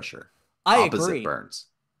pass rusher I opposite agree. Burns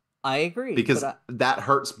I agree, but because that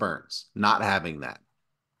hurts Burns not having that.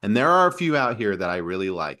 And there are a few out here that I really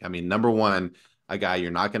like. I mean, number one, a guy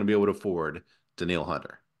you're not going to be able to afford, Daniil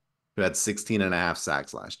Hunter, who had 16 and a half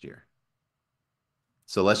sacks last year.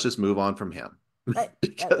 So let's just move on from him I,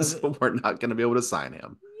 because we're not going to be able to sign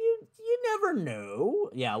him. you never know.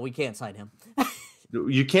 Yeah, we can't sign him.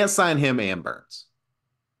 You can't sign him and Burns,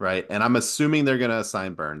 right? And I'm assuming they're going to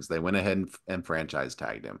sign Burns. They went ahead and franchise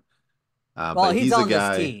tagged him. Well, But he's he's a on this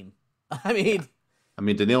guy. team. I Yeah. mean, I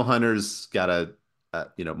mean, Daniil Hunter's got a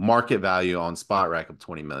market value on Spot Rack of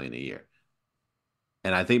 20 million a year.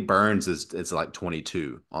 And I think Burns is like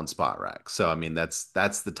 22 on Spot Rack. So I mean that's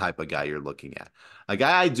the type of guy you're looking at. A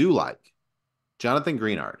guy I do like, Jonathan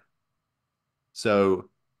Greenard. So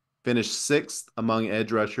finished sixth among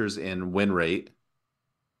edge rushers in win rate,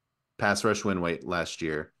 pass rush win rate last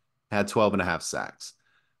year, had 12 and a half sacks.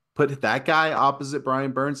 Put that guy opposite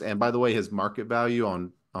Brian Burns, and by the way, his market value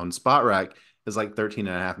on Spot Rack is like 13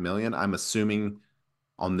 and a half million. I'm assuming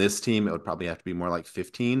on this team it would probably have to be more like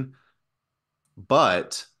 15.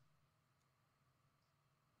 But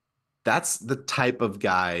that's the type of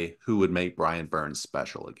guy who would make Brian Burns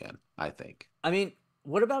special again, I think. I mean,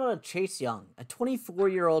 what about a Chase Young, a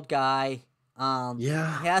 24-year-old guy?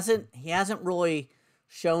 Yeah. He hasn't really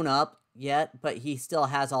shown up yet, but he still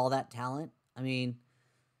has all that talent. I mean,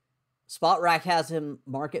 Spot Rack has him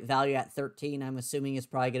market value at 13. I'm assuming it's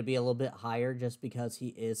probably going to be a little bit higher just because he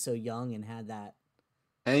is so young and had that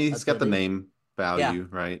And he's got the ability. name Yeah, value,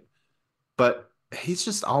 right? But he's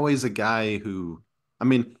just always a guy who, I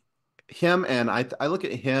mean, him and I look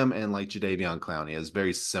at him and like Jadeveon Clowney as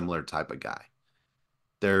very similar type of guy.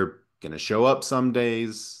 They're going to show up some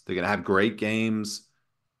days, they're going to have great games,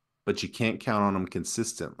 but you can't count on them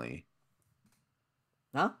consistently.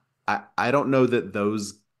 huh? I don't know that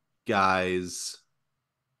those guys.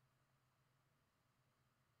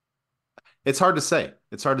 It's hard to say.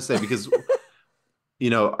 It's hard to say because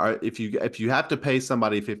if you have to pay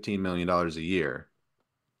somebody $15 million a year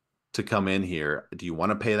to come in here, do you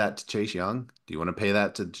want to pay that to Chase Young? Do you want to pay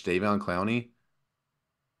that to Davion Clowney,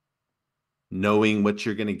 knowing what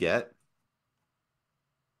you're going to get?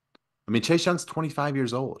 I mean, Chase Young's 25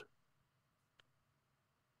 years old.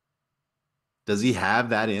 Does he have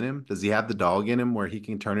that in him? Does he have the dog in him where he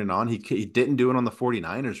can turn it on? He didn't do it on the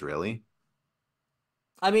 49ers, really.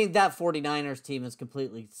 I mean, that 49ers team is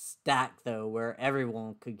completely stacked, though, where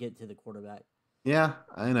everyone could get to the quarterback. Yeah,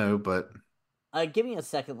 I know, but Give me a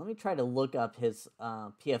second. Let me try to look up his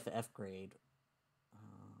PFF grade.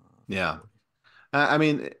 yeah. I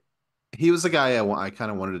mean, he was a guy I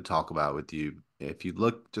kind of wanted to talk about with you. If you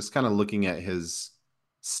look, just kind of looking at his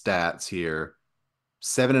stats here,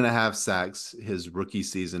 7.5 sacks his rookie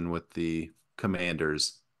season with the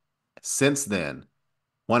Commanders. Since then,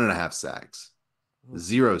 1.5 sacks, Oof.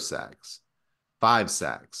 0 sacks, 5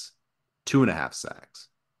 sacks, 2.5 sacks.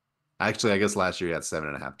 Actually, I guess last year he had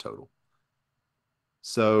 7.5 total.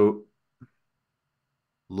 So, a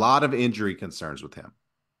lot of injury concerns with him.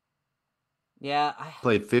 Yeah,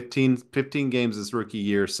 Played 15 games this rookie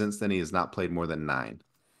year. Since then, he has not played more than 9.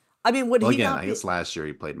 I mean, would Well, he again, not I be? guess last year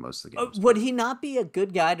he played most of the games. Would he not be a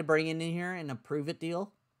good guy to bring in here and approve it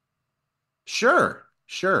deal? Sure,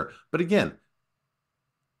 sure. But again,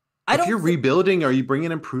 I if don't. you're rebuilding, are you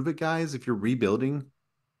bringing in prove it guys? If you're rebuilding,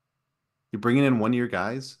 you're bringing in 1 year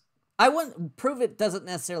guys? I wouldn't prove it. Doesn't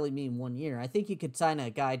necessarily mean 1 year. I think you could sign a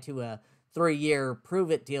guy to a 3-year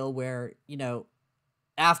prove it deal where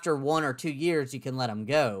after 1 or 2 years you can let him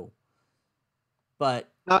go.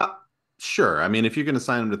 But Uh, sure. I mean, if you're going to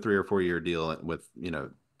sign him to 3 or 4 year deal with,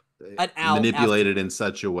 an out after. manipulated in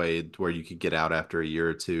such a way where you could get out after a year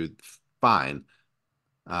or two, fine.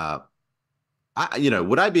 Uh,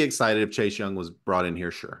 would I be excited if Chase Young was brought in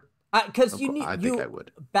here? Sure. Because Of you course, need I think I you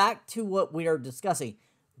would. back to what we are discussing.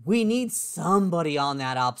 We need somebody on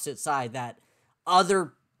that opposite side that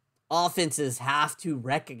other offenses have to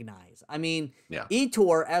recognize. I mean, Yeah.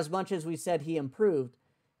 Etor, as much as we said he improved,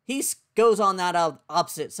 goes on that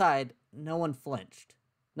opposite side. No one flinched.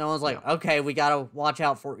 No one's Yeah. like, okay, we got to watch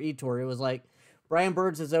out for Etor. It was like, Brian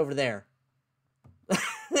Burns is over there.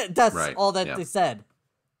 That's Right. all that Yeah. they said.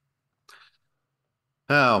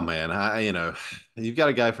 Oh man, you've got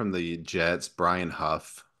a guy from the Jets, Brian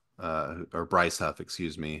Huff, or Bryce Huff,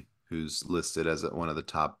 excuse me, who's listed as one of the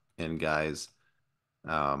top 10 guys.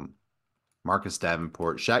 Marcus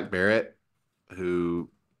Davenport, Shaq Barrett, who,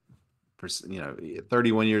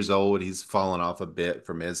 31 years old, he's fallen off a bit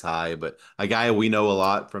from his high, but a guy we know a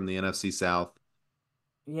lot from the NFC South,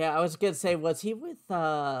 Yeah, I was gonna say, was he with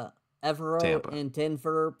Evero Tampa. in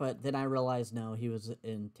Denver? But then I realized no, he was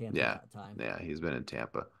in Tampa Yeah, that time. yeah, he's been in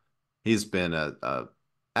Tampa. He's been a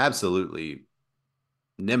absolutely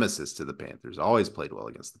nemesis to the Panthers. Always played well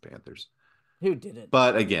against the Panthers. Who did it?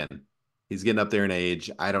 But again, he's getting up there in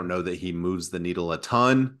age. I don't know that he moves the needle a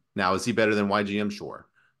ton. Now, is he better than YGM? Sure.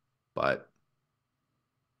 But,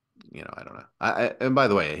 I don't know. And by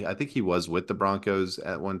the way, I think he was with the Broncos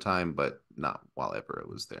at one time, but not while ever it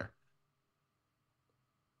was there.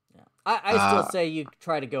 Yeah, I still Uh, say you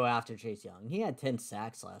try to go after Chase Young. He had 10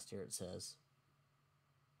 sacks last year. It says.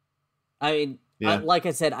 I mean, yeah, like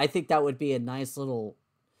I said, I think that would be a nice little.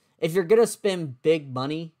 If you're gonna spend big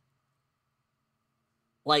money,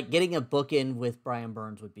 like getting a book in with Brian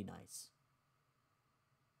Burns would be nice.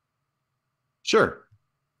 sure.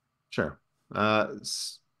 Sure.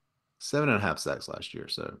 7.5 sacks last year.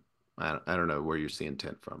 So I don't know where you're seeing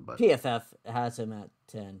 10 from, but PFF has him at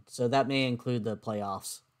 10, so that may include the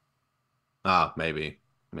playoffs. maybe,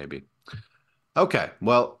 maybe. Okay.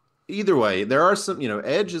 Well, either way, there are some,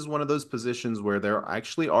 edge is one of those positions where there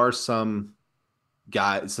actually are some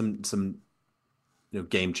guys, some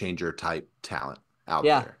game changer type talent out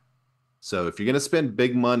Yeah, there. So if you're going to spend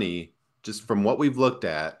big money, just from what we've looked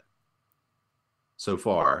at so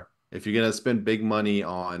far, if you're going to spend big money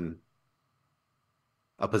on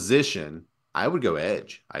a position, I would go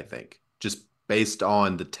edge, I think, just based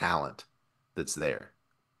on the talent that's there.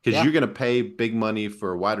 Because yeah. you're going to pay big money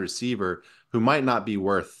for a wide receiver who might not be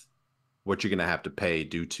worth what you're going to have to pay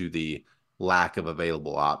due to the lack of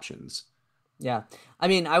available options. Yeah, I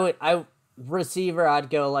mean, I receiver, I'd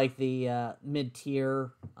go like the mid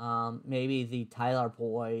tier, maybe the Tyler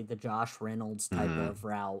Boyd, the Josh Reynolds type Mm-hmm. of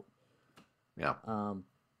route. Yeah. Um,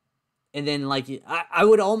 and then like I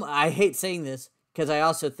would almost, I hate saying this because I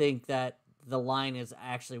also think that the line is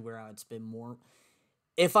actually where I would spend more.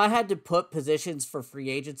 If I had to put positions for free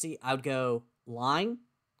agency, I would go line,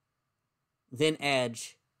 then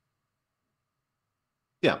edge.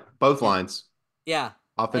 Yeah. Both And lines, yeah,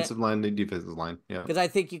 offensive line and defensive line. Yeah. because I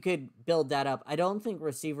think you could build that up. I don't think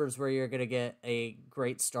receivers where you're going to get a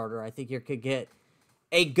great starter. I think you could get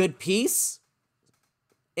a good piece.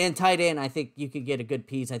 And tight end, I think you could get a good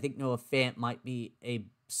piece. I think Noah Fant might be a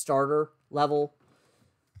starter level,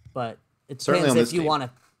 but it Certainly depends on if this you team. want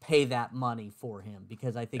to pay that money for him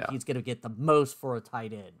because I think Yeah. he's going to get the most for a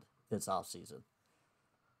tight end this offseason.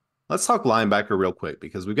 Let's talk linebacker real quick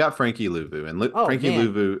because we've got Frankie Louvu, and Oh, Frankie man.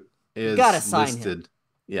 Louvu You got to is sign him. listed.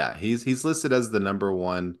 Yeah, he's listed as the number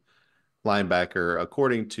one linebacker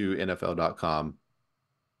according to NFL.com,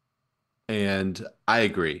 and I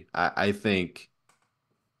agree. I think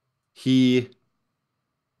he,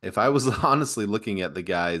 if I was honestly looking at the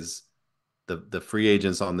guys, the free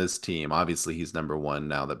agents on this team, obviously he's number one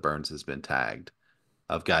now that Burns has been tagged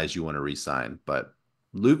of guys you want to re-sign, but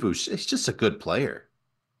Louvu, he's just a good player.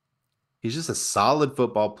 He's just a solid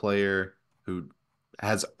football player who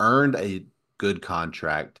has earned a good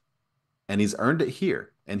contract, and he's earned it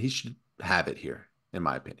here, and he should have it here, in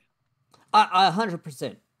my opinion.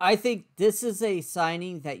 100%. I think this is a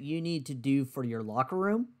signing that you need to do for your locker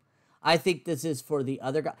room. I think this is for the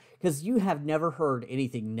other guy because you have never heard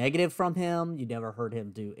anything negative from him. You never heard him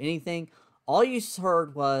do anything. All you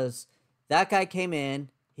heard was that guy came in.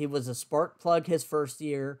 He was a spark plug his first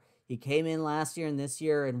year. He came in last year and this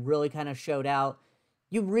year and really kind of showed out.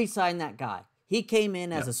 You re-signed that guy. He came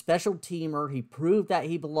in as Yeah. a special teamer. He proved that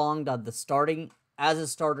he belonged on the starting as a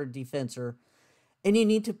starter defenser. And you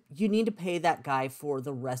need to pay that guy for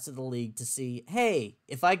the rest of the league to see, hey,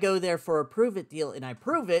 if I go there for a prove it deal and I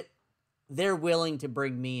prove it, they're willing to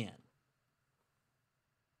bring me in.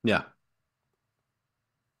 Yeah.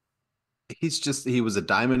 He was a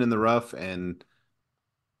diamond in the rough, and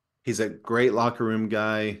He's a great locker room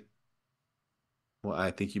guy. Well,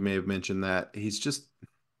 I think you may have mentioned that.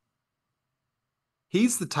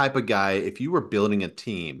 He's the type of guy, if you were building a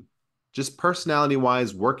team, just personality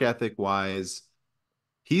wise, work ethic wise,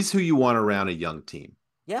 he's who you want around a young team.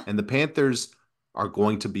 Yeah, And the Panthers are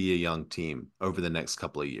going to be a young team over the next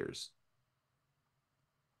couple of years.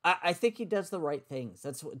 I think he does the right things.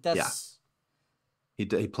 Yeah, That's he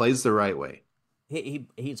plays the right way.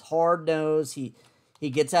 he's hard nosed. He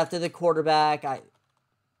gets after the quarterback.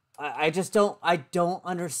 I just don't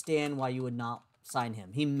understand why you would not sign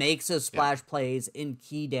him. He makes those Yeah. splash plays in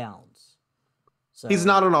key downs. He's So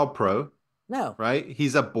not an all pro, no, right?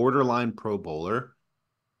 He's a borderline pro bowler.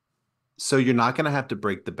 So you're not going to have to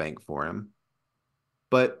break the bank for him.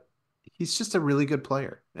 But he's just a really good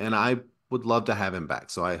player. And I would love to have him back.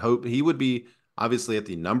 So I hope he would be obviously at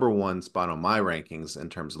the number one spot on my rankings in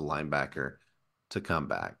terms of linebacker to come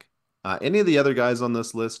back. Any of the other guys on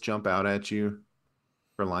this list jump out at you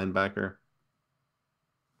for linebacker?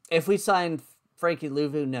 if we signed Frankie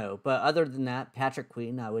Louvu, no. But other than that, Patrick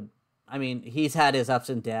Queen, I would. I mean, he's had his ups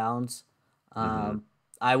and downs. Hmm. Um,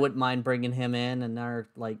 I wouldn't mind bringing him in, another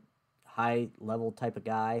like high level type of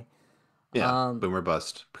guy. Yeah, Um, boomer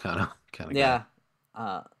bust kind of guy. yeah.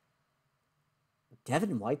 Uh,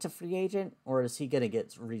 Devin White's a free agent, or is he gonna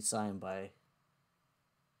get re-signed by?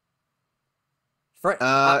 For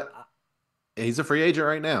Uh, he's a free agent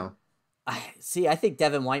right now. I see. I think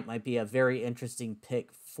Devin White might be a very interesting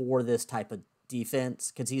pick for this type of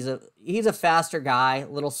defense because he's a faster guy, a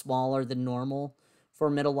little smaller than normal for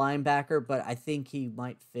a middle linebacker, but I think he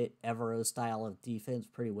might fit Evero's style of defense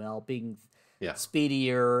pretty well, being Yeah.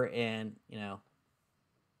 speedier and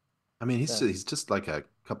I mean, so he's just like a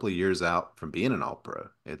couple of years out from being an all pro.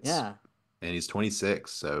 It's yeah, and he's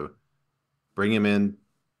 26, so bring him in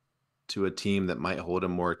to a team that might hold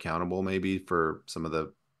him more accountable maybe for some of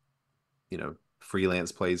the,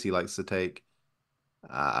 freelance plays he likes to take.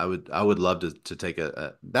 I would love to take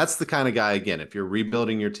that's the kind of guy again, if you're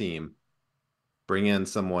rebuilding your team, bring in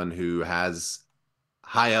someone who has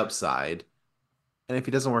high upside, and if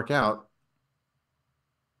he doesn't work out,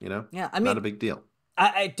 yeah. I not mean, a big deal.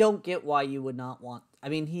 I don't get why you would not want. I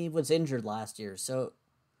mean, he was injured last year, so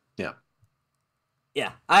Yeah.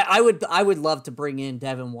 yeah, I would love to bring in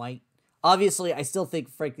Devin White. Obviously, I still think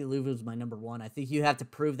Frankie Louvu is my number one. I think you have to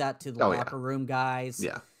prove that to the Oh yeah. locker room guys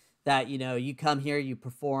Yeah. that you come here, you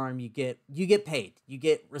perform, you get paid, you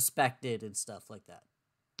get respected and stuff like that.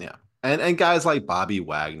 Yeah. And guys like Bobby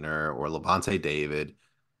Wagner or Levante David,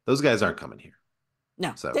 those guys aren't coming here.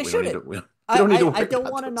 No, So they we don't need to shouldn't. we don't need to I worry don't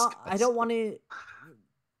about want to those not. I guys. don't want to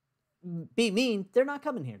be mean. They're not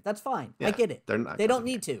coming here. That's fine. I Yeah, get it. they're not They don't coming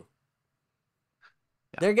here. need to.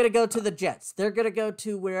 Yeah. They're gonna go to the Jets. They're gonna go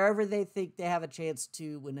to wherever they think they have a chance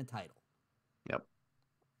to win a title. Yep.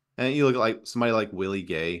 And you look at like somebody like Willie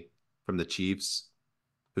Gay from the Chiefs,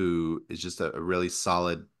 who is just a really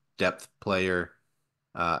solid depth player.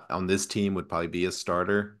 On this team would probably be a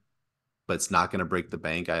starter, but it's not going to break the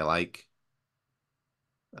bank. I like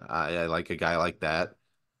a guy like that.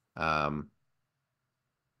 Um,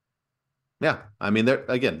 yeah, I mean, there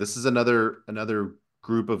again, this is another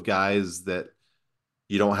group of guys that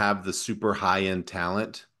you don't have the super high end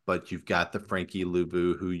talent, but you've got the Frankie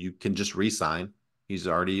Luvu who you can just re-sign. He's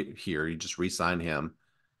already here. You just re-sign him,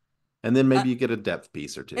 and then Uh, maybe you get a depth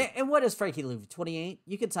piece or two. and what is Frankie Louvu? 28.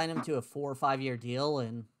 You could sign him to a 4 or 5 year deal,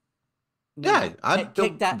 and Yeah, I'd kick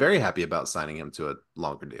feel that. very happy about signing him to a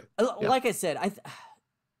longer deal. Yeah. Like I said,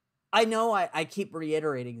 I know I keep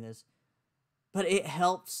reiterating this, but it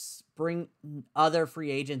helps bring other free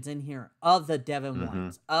agents in here of the Devin Hmm.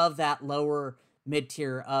 Whites, of that lower mid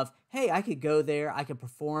tier of, hey, I could go there, I could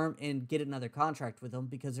perform and get another contract with them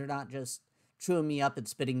because they're not just chewing me up and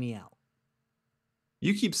spitting me out.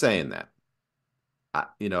 You keep saying that.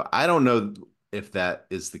 I don't know if that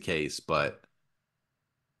is the case, but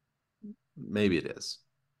maybe it is.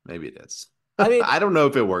 Maybe it is. I mean, I don't know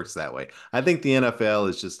if it works that way. I think the NFL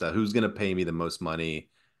is just who's going to pay me the most money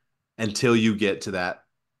until you get to that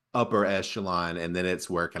upper echelon, and then it's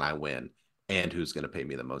where can I win and who's going to pay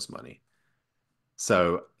me the most money.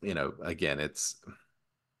 So, again, it's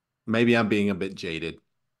maybe I'm being a bit jaded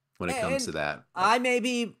when it comes to and that, but I may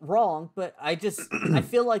be wrong, but I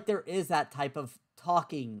feel like there is that type of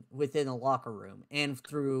talking within a locker room and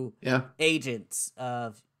through yeah, agents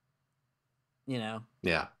of, you know,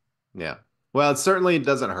 yeah, yeah. Well, it certainly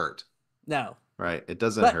doesn't hurt, no. right? It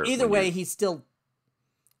doesn't But hurt either when you're, way, he's still,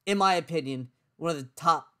 in my opinion, one of the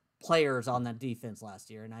top players on that defense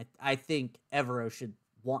last year, and I think Evero should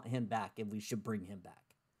want him back, and we should bring him back.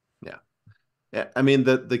 yeah. Yeah, I mean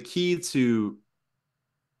the key to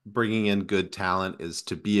bringing in good talent is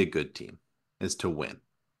to be a good team, is to win,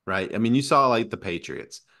 right? I mean, you saw like the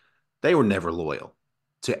Patriots. They were never loyal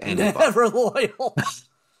to anybody. Never loyal.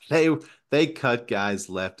 They they cut guys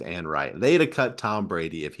left and right. They'd have cut Tom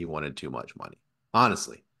Brady if he wanted too much money.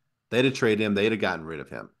 Honestly, they'd have traded him. They'd have gotten rid of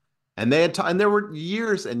him. And and there were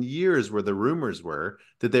years and years where the rumors were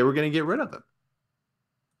that they were going to get rid of him,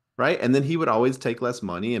 right? And then he would always take less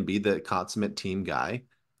money and be the consummate team guy.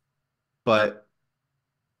 But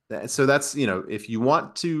so that's, if you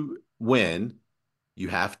want to win, you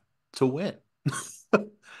have to win.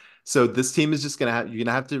 So this team is just gonna have you're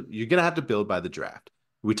gonna have to build by the draft.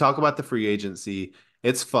 We talk about the free agency.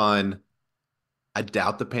 It's fun. I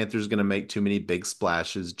doubt the Panthers are gonna make too many big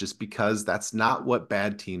splashes just because that's not what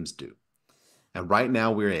bad teams do. And right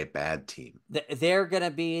now we're a bad team. They're going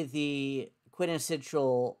to be the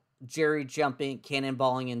quintessential Jerry jumping,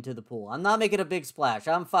 cannonballing into the pool. I'm not making a big splash.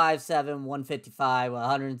 I'm 5'7", 155,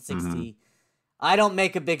 160. Mhm. I don't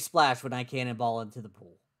make a big splash when I cannonball into the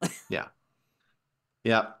pool. Yeah.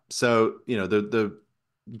 Yeah. So, the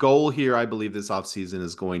goal here, I believe this offseason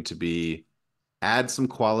is going to be add some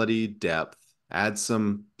quality depth, add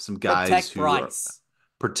some guys Protect who are Bryce.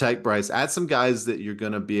 protect Bryce, add some guys that you're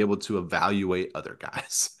going to be able to evaluate other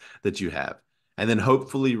guys that you have. And then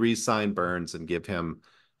hopefully re-sign Burns and give him,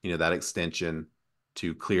 that extension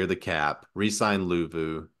to clear the cap, re-sign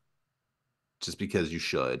Luvu just because you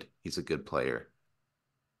should. He's a good player.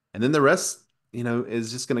 And then the rest,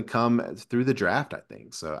 is just going to come through the draft, I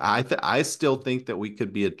think. So I still think that we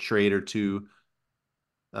could be a trade or two.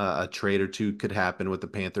 A trade or two could happen with the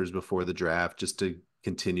Panthers before the draft just to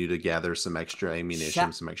continue to gather some extra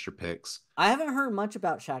ammunition, some extra picks. I haven't heard much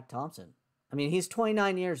about Shaq Thompson. I mean, he's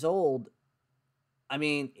 29 years old. I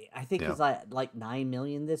mean, I think he's like 9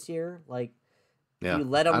 million this year. Like, do you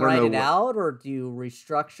let him write it out, or do you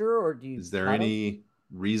restructure, or do you? Is there any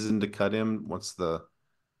reason to cut him? What's the?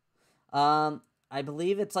 I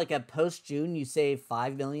believe it's like a post June. You save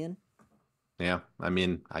 5 million. Yeah, I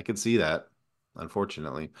mean, I could see that.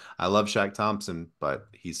 Unfortunately, I love Shaq Thompson, but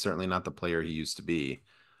he's certainly not the player he used to be.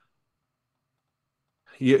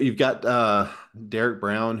 You've got Derek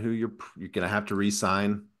Brown, who you're gonna have to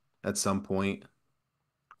re-sign at some point.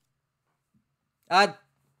 I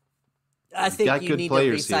think you need to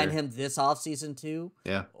re-sign here. him this offseason too.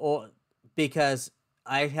 Yeah. Or because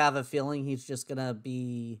I have a feeling he's just gonna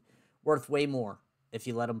be worth way more if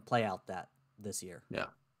you let him play out this year. Yeah.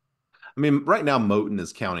 I mean, right now Moten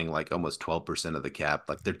is counting like almost 12% of the cap.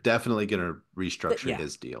 Like they're definitely gonna restructure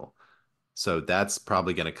his deal. So that's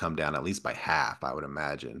probably gonna come down at least by half, I would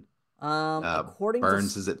imagine. According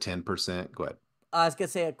Burns is at 10%. Go ahead. I was gonna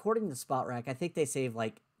say, according to Spot Rack, I think they save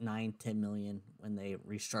like 9-10 million when they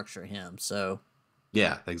restructure him. So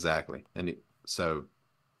yeah, exactly. And so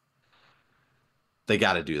they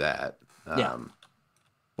got to do that. Yeah.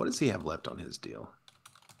 What does he have left on his deal?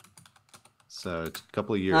 So it's a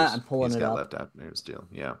couple of years I'm pulling he's it got up. left after his deal.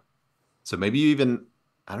 Yeah. So maybe you even,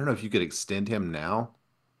 I don't know if you could extend him now.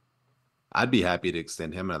 I'd be happy to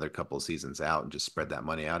extend him another couple of seasons out and just spread that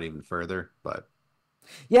money out even further. But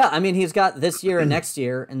yeah, I mean, he's got this year and next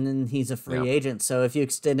year, and then he's a free agent. So if you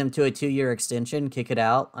extend him to a 2-year extension, kick it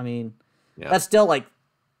out. I mean, that's still like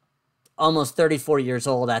almost 34 years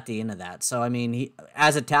old at the end of that. So I mean, he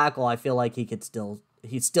as a tackle, I feel like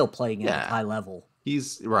he's still playing at a high level.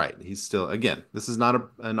 He's right. He's still, again, this is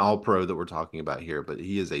not an all pro that we're talking about here, but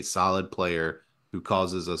he is a solid player who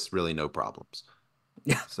causes us really no problems.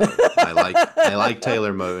 Yeah. So I like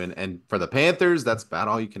Taylor Moton, and for the Panthers, that's about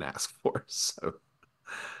all you can ask for. So,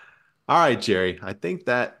 all right, Jerry, I think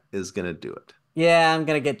that is gonna do it. Yeah, I'm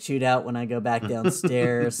gonna get chewed out when I go back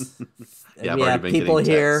downstairs. Yeah, I've already been people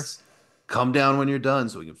getting here. Texts. Come down when you're done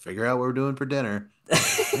so we can figure out what we're doing for dinner.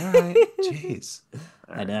 All right, jeez.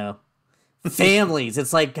 All right. I know. Families,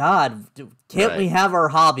 it's like, God, can't we have our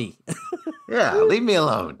hobby? Yeah, leave me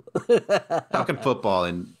alone. Talking football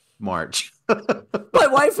in March. My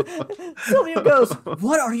wife, Sylvia goes,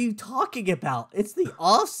 "What are you talking about? It's the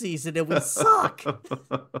off season and we suck."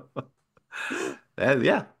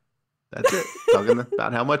 Yeah, that's it. Talking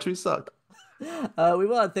about how much we suck. We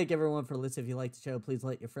want to thank everyone for listening. If you like the show, please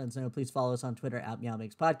let your friends know. Please follow us on Twitter at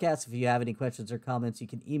MeowMix Podcast. If you have any questions or comments, you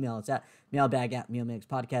can email us at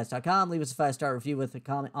mailbag@meowmixpodcast.com. Leave us a 5-star review with a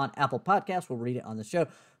comment on Apple Podcasts. We'll read it on the show.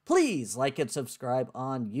 Please like and subscribe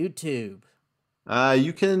on YouTube.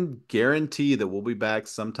 You can guarantee that we'll be back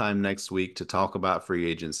sometime next week to talk about free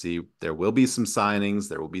agency. There will be some signings.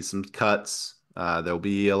 There will be some cuts. There'll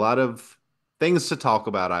be a lot of things to talk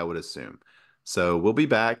about, I would assume. So we'll be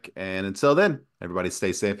back. And until then, everybody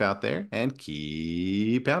stay safe out there and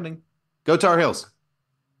keep pounding. Go Tar Heels.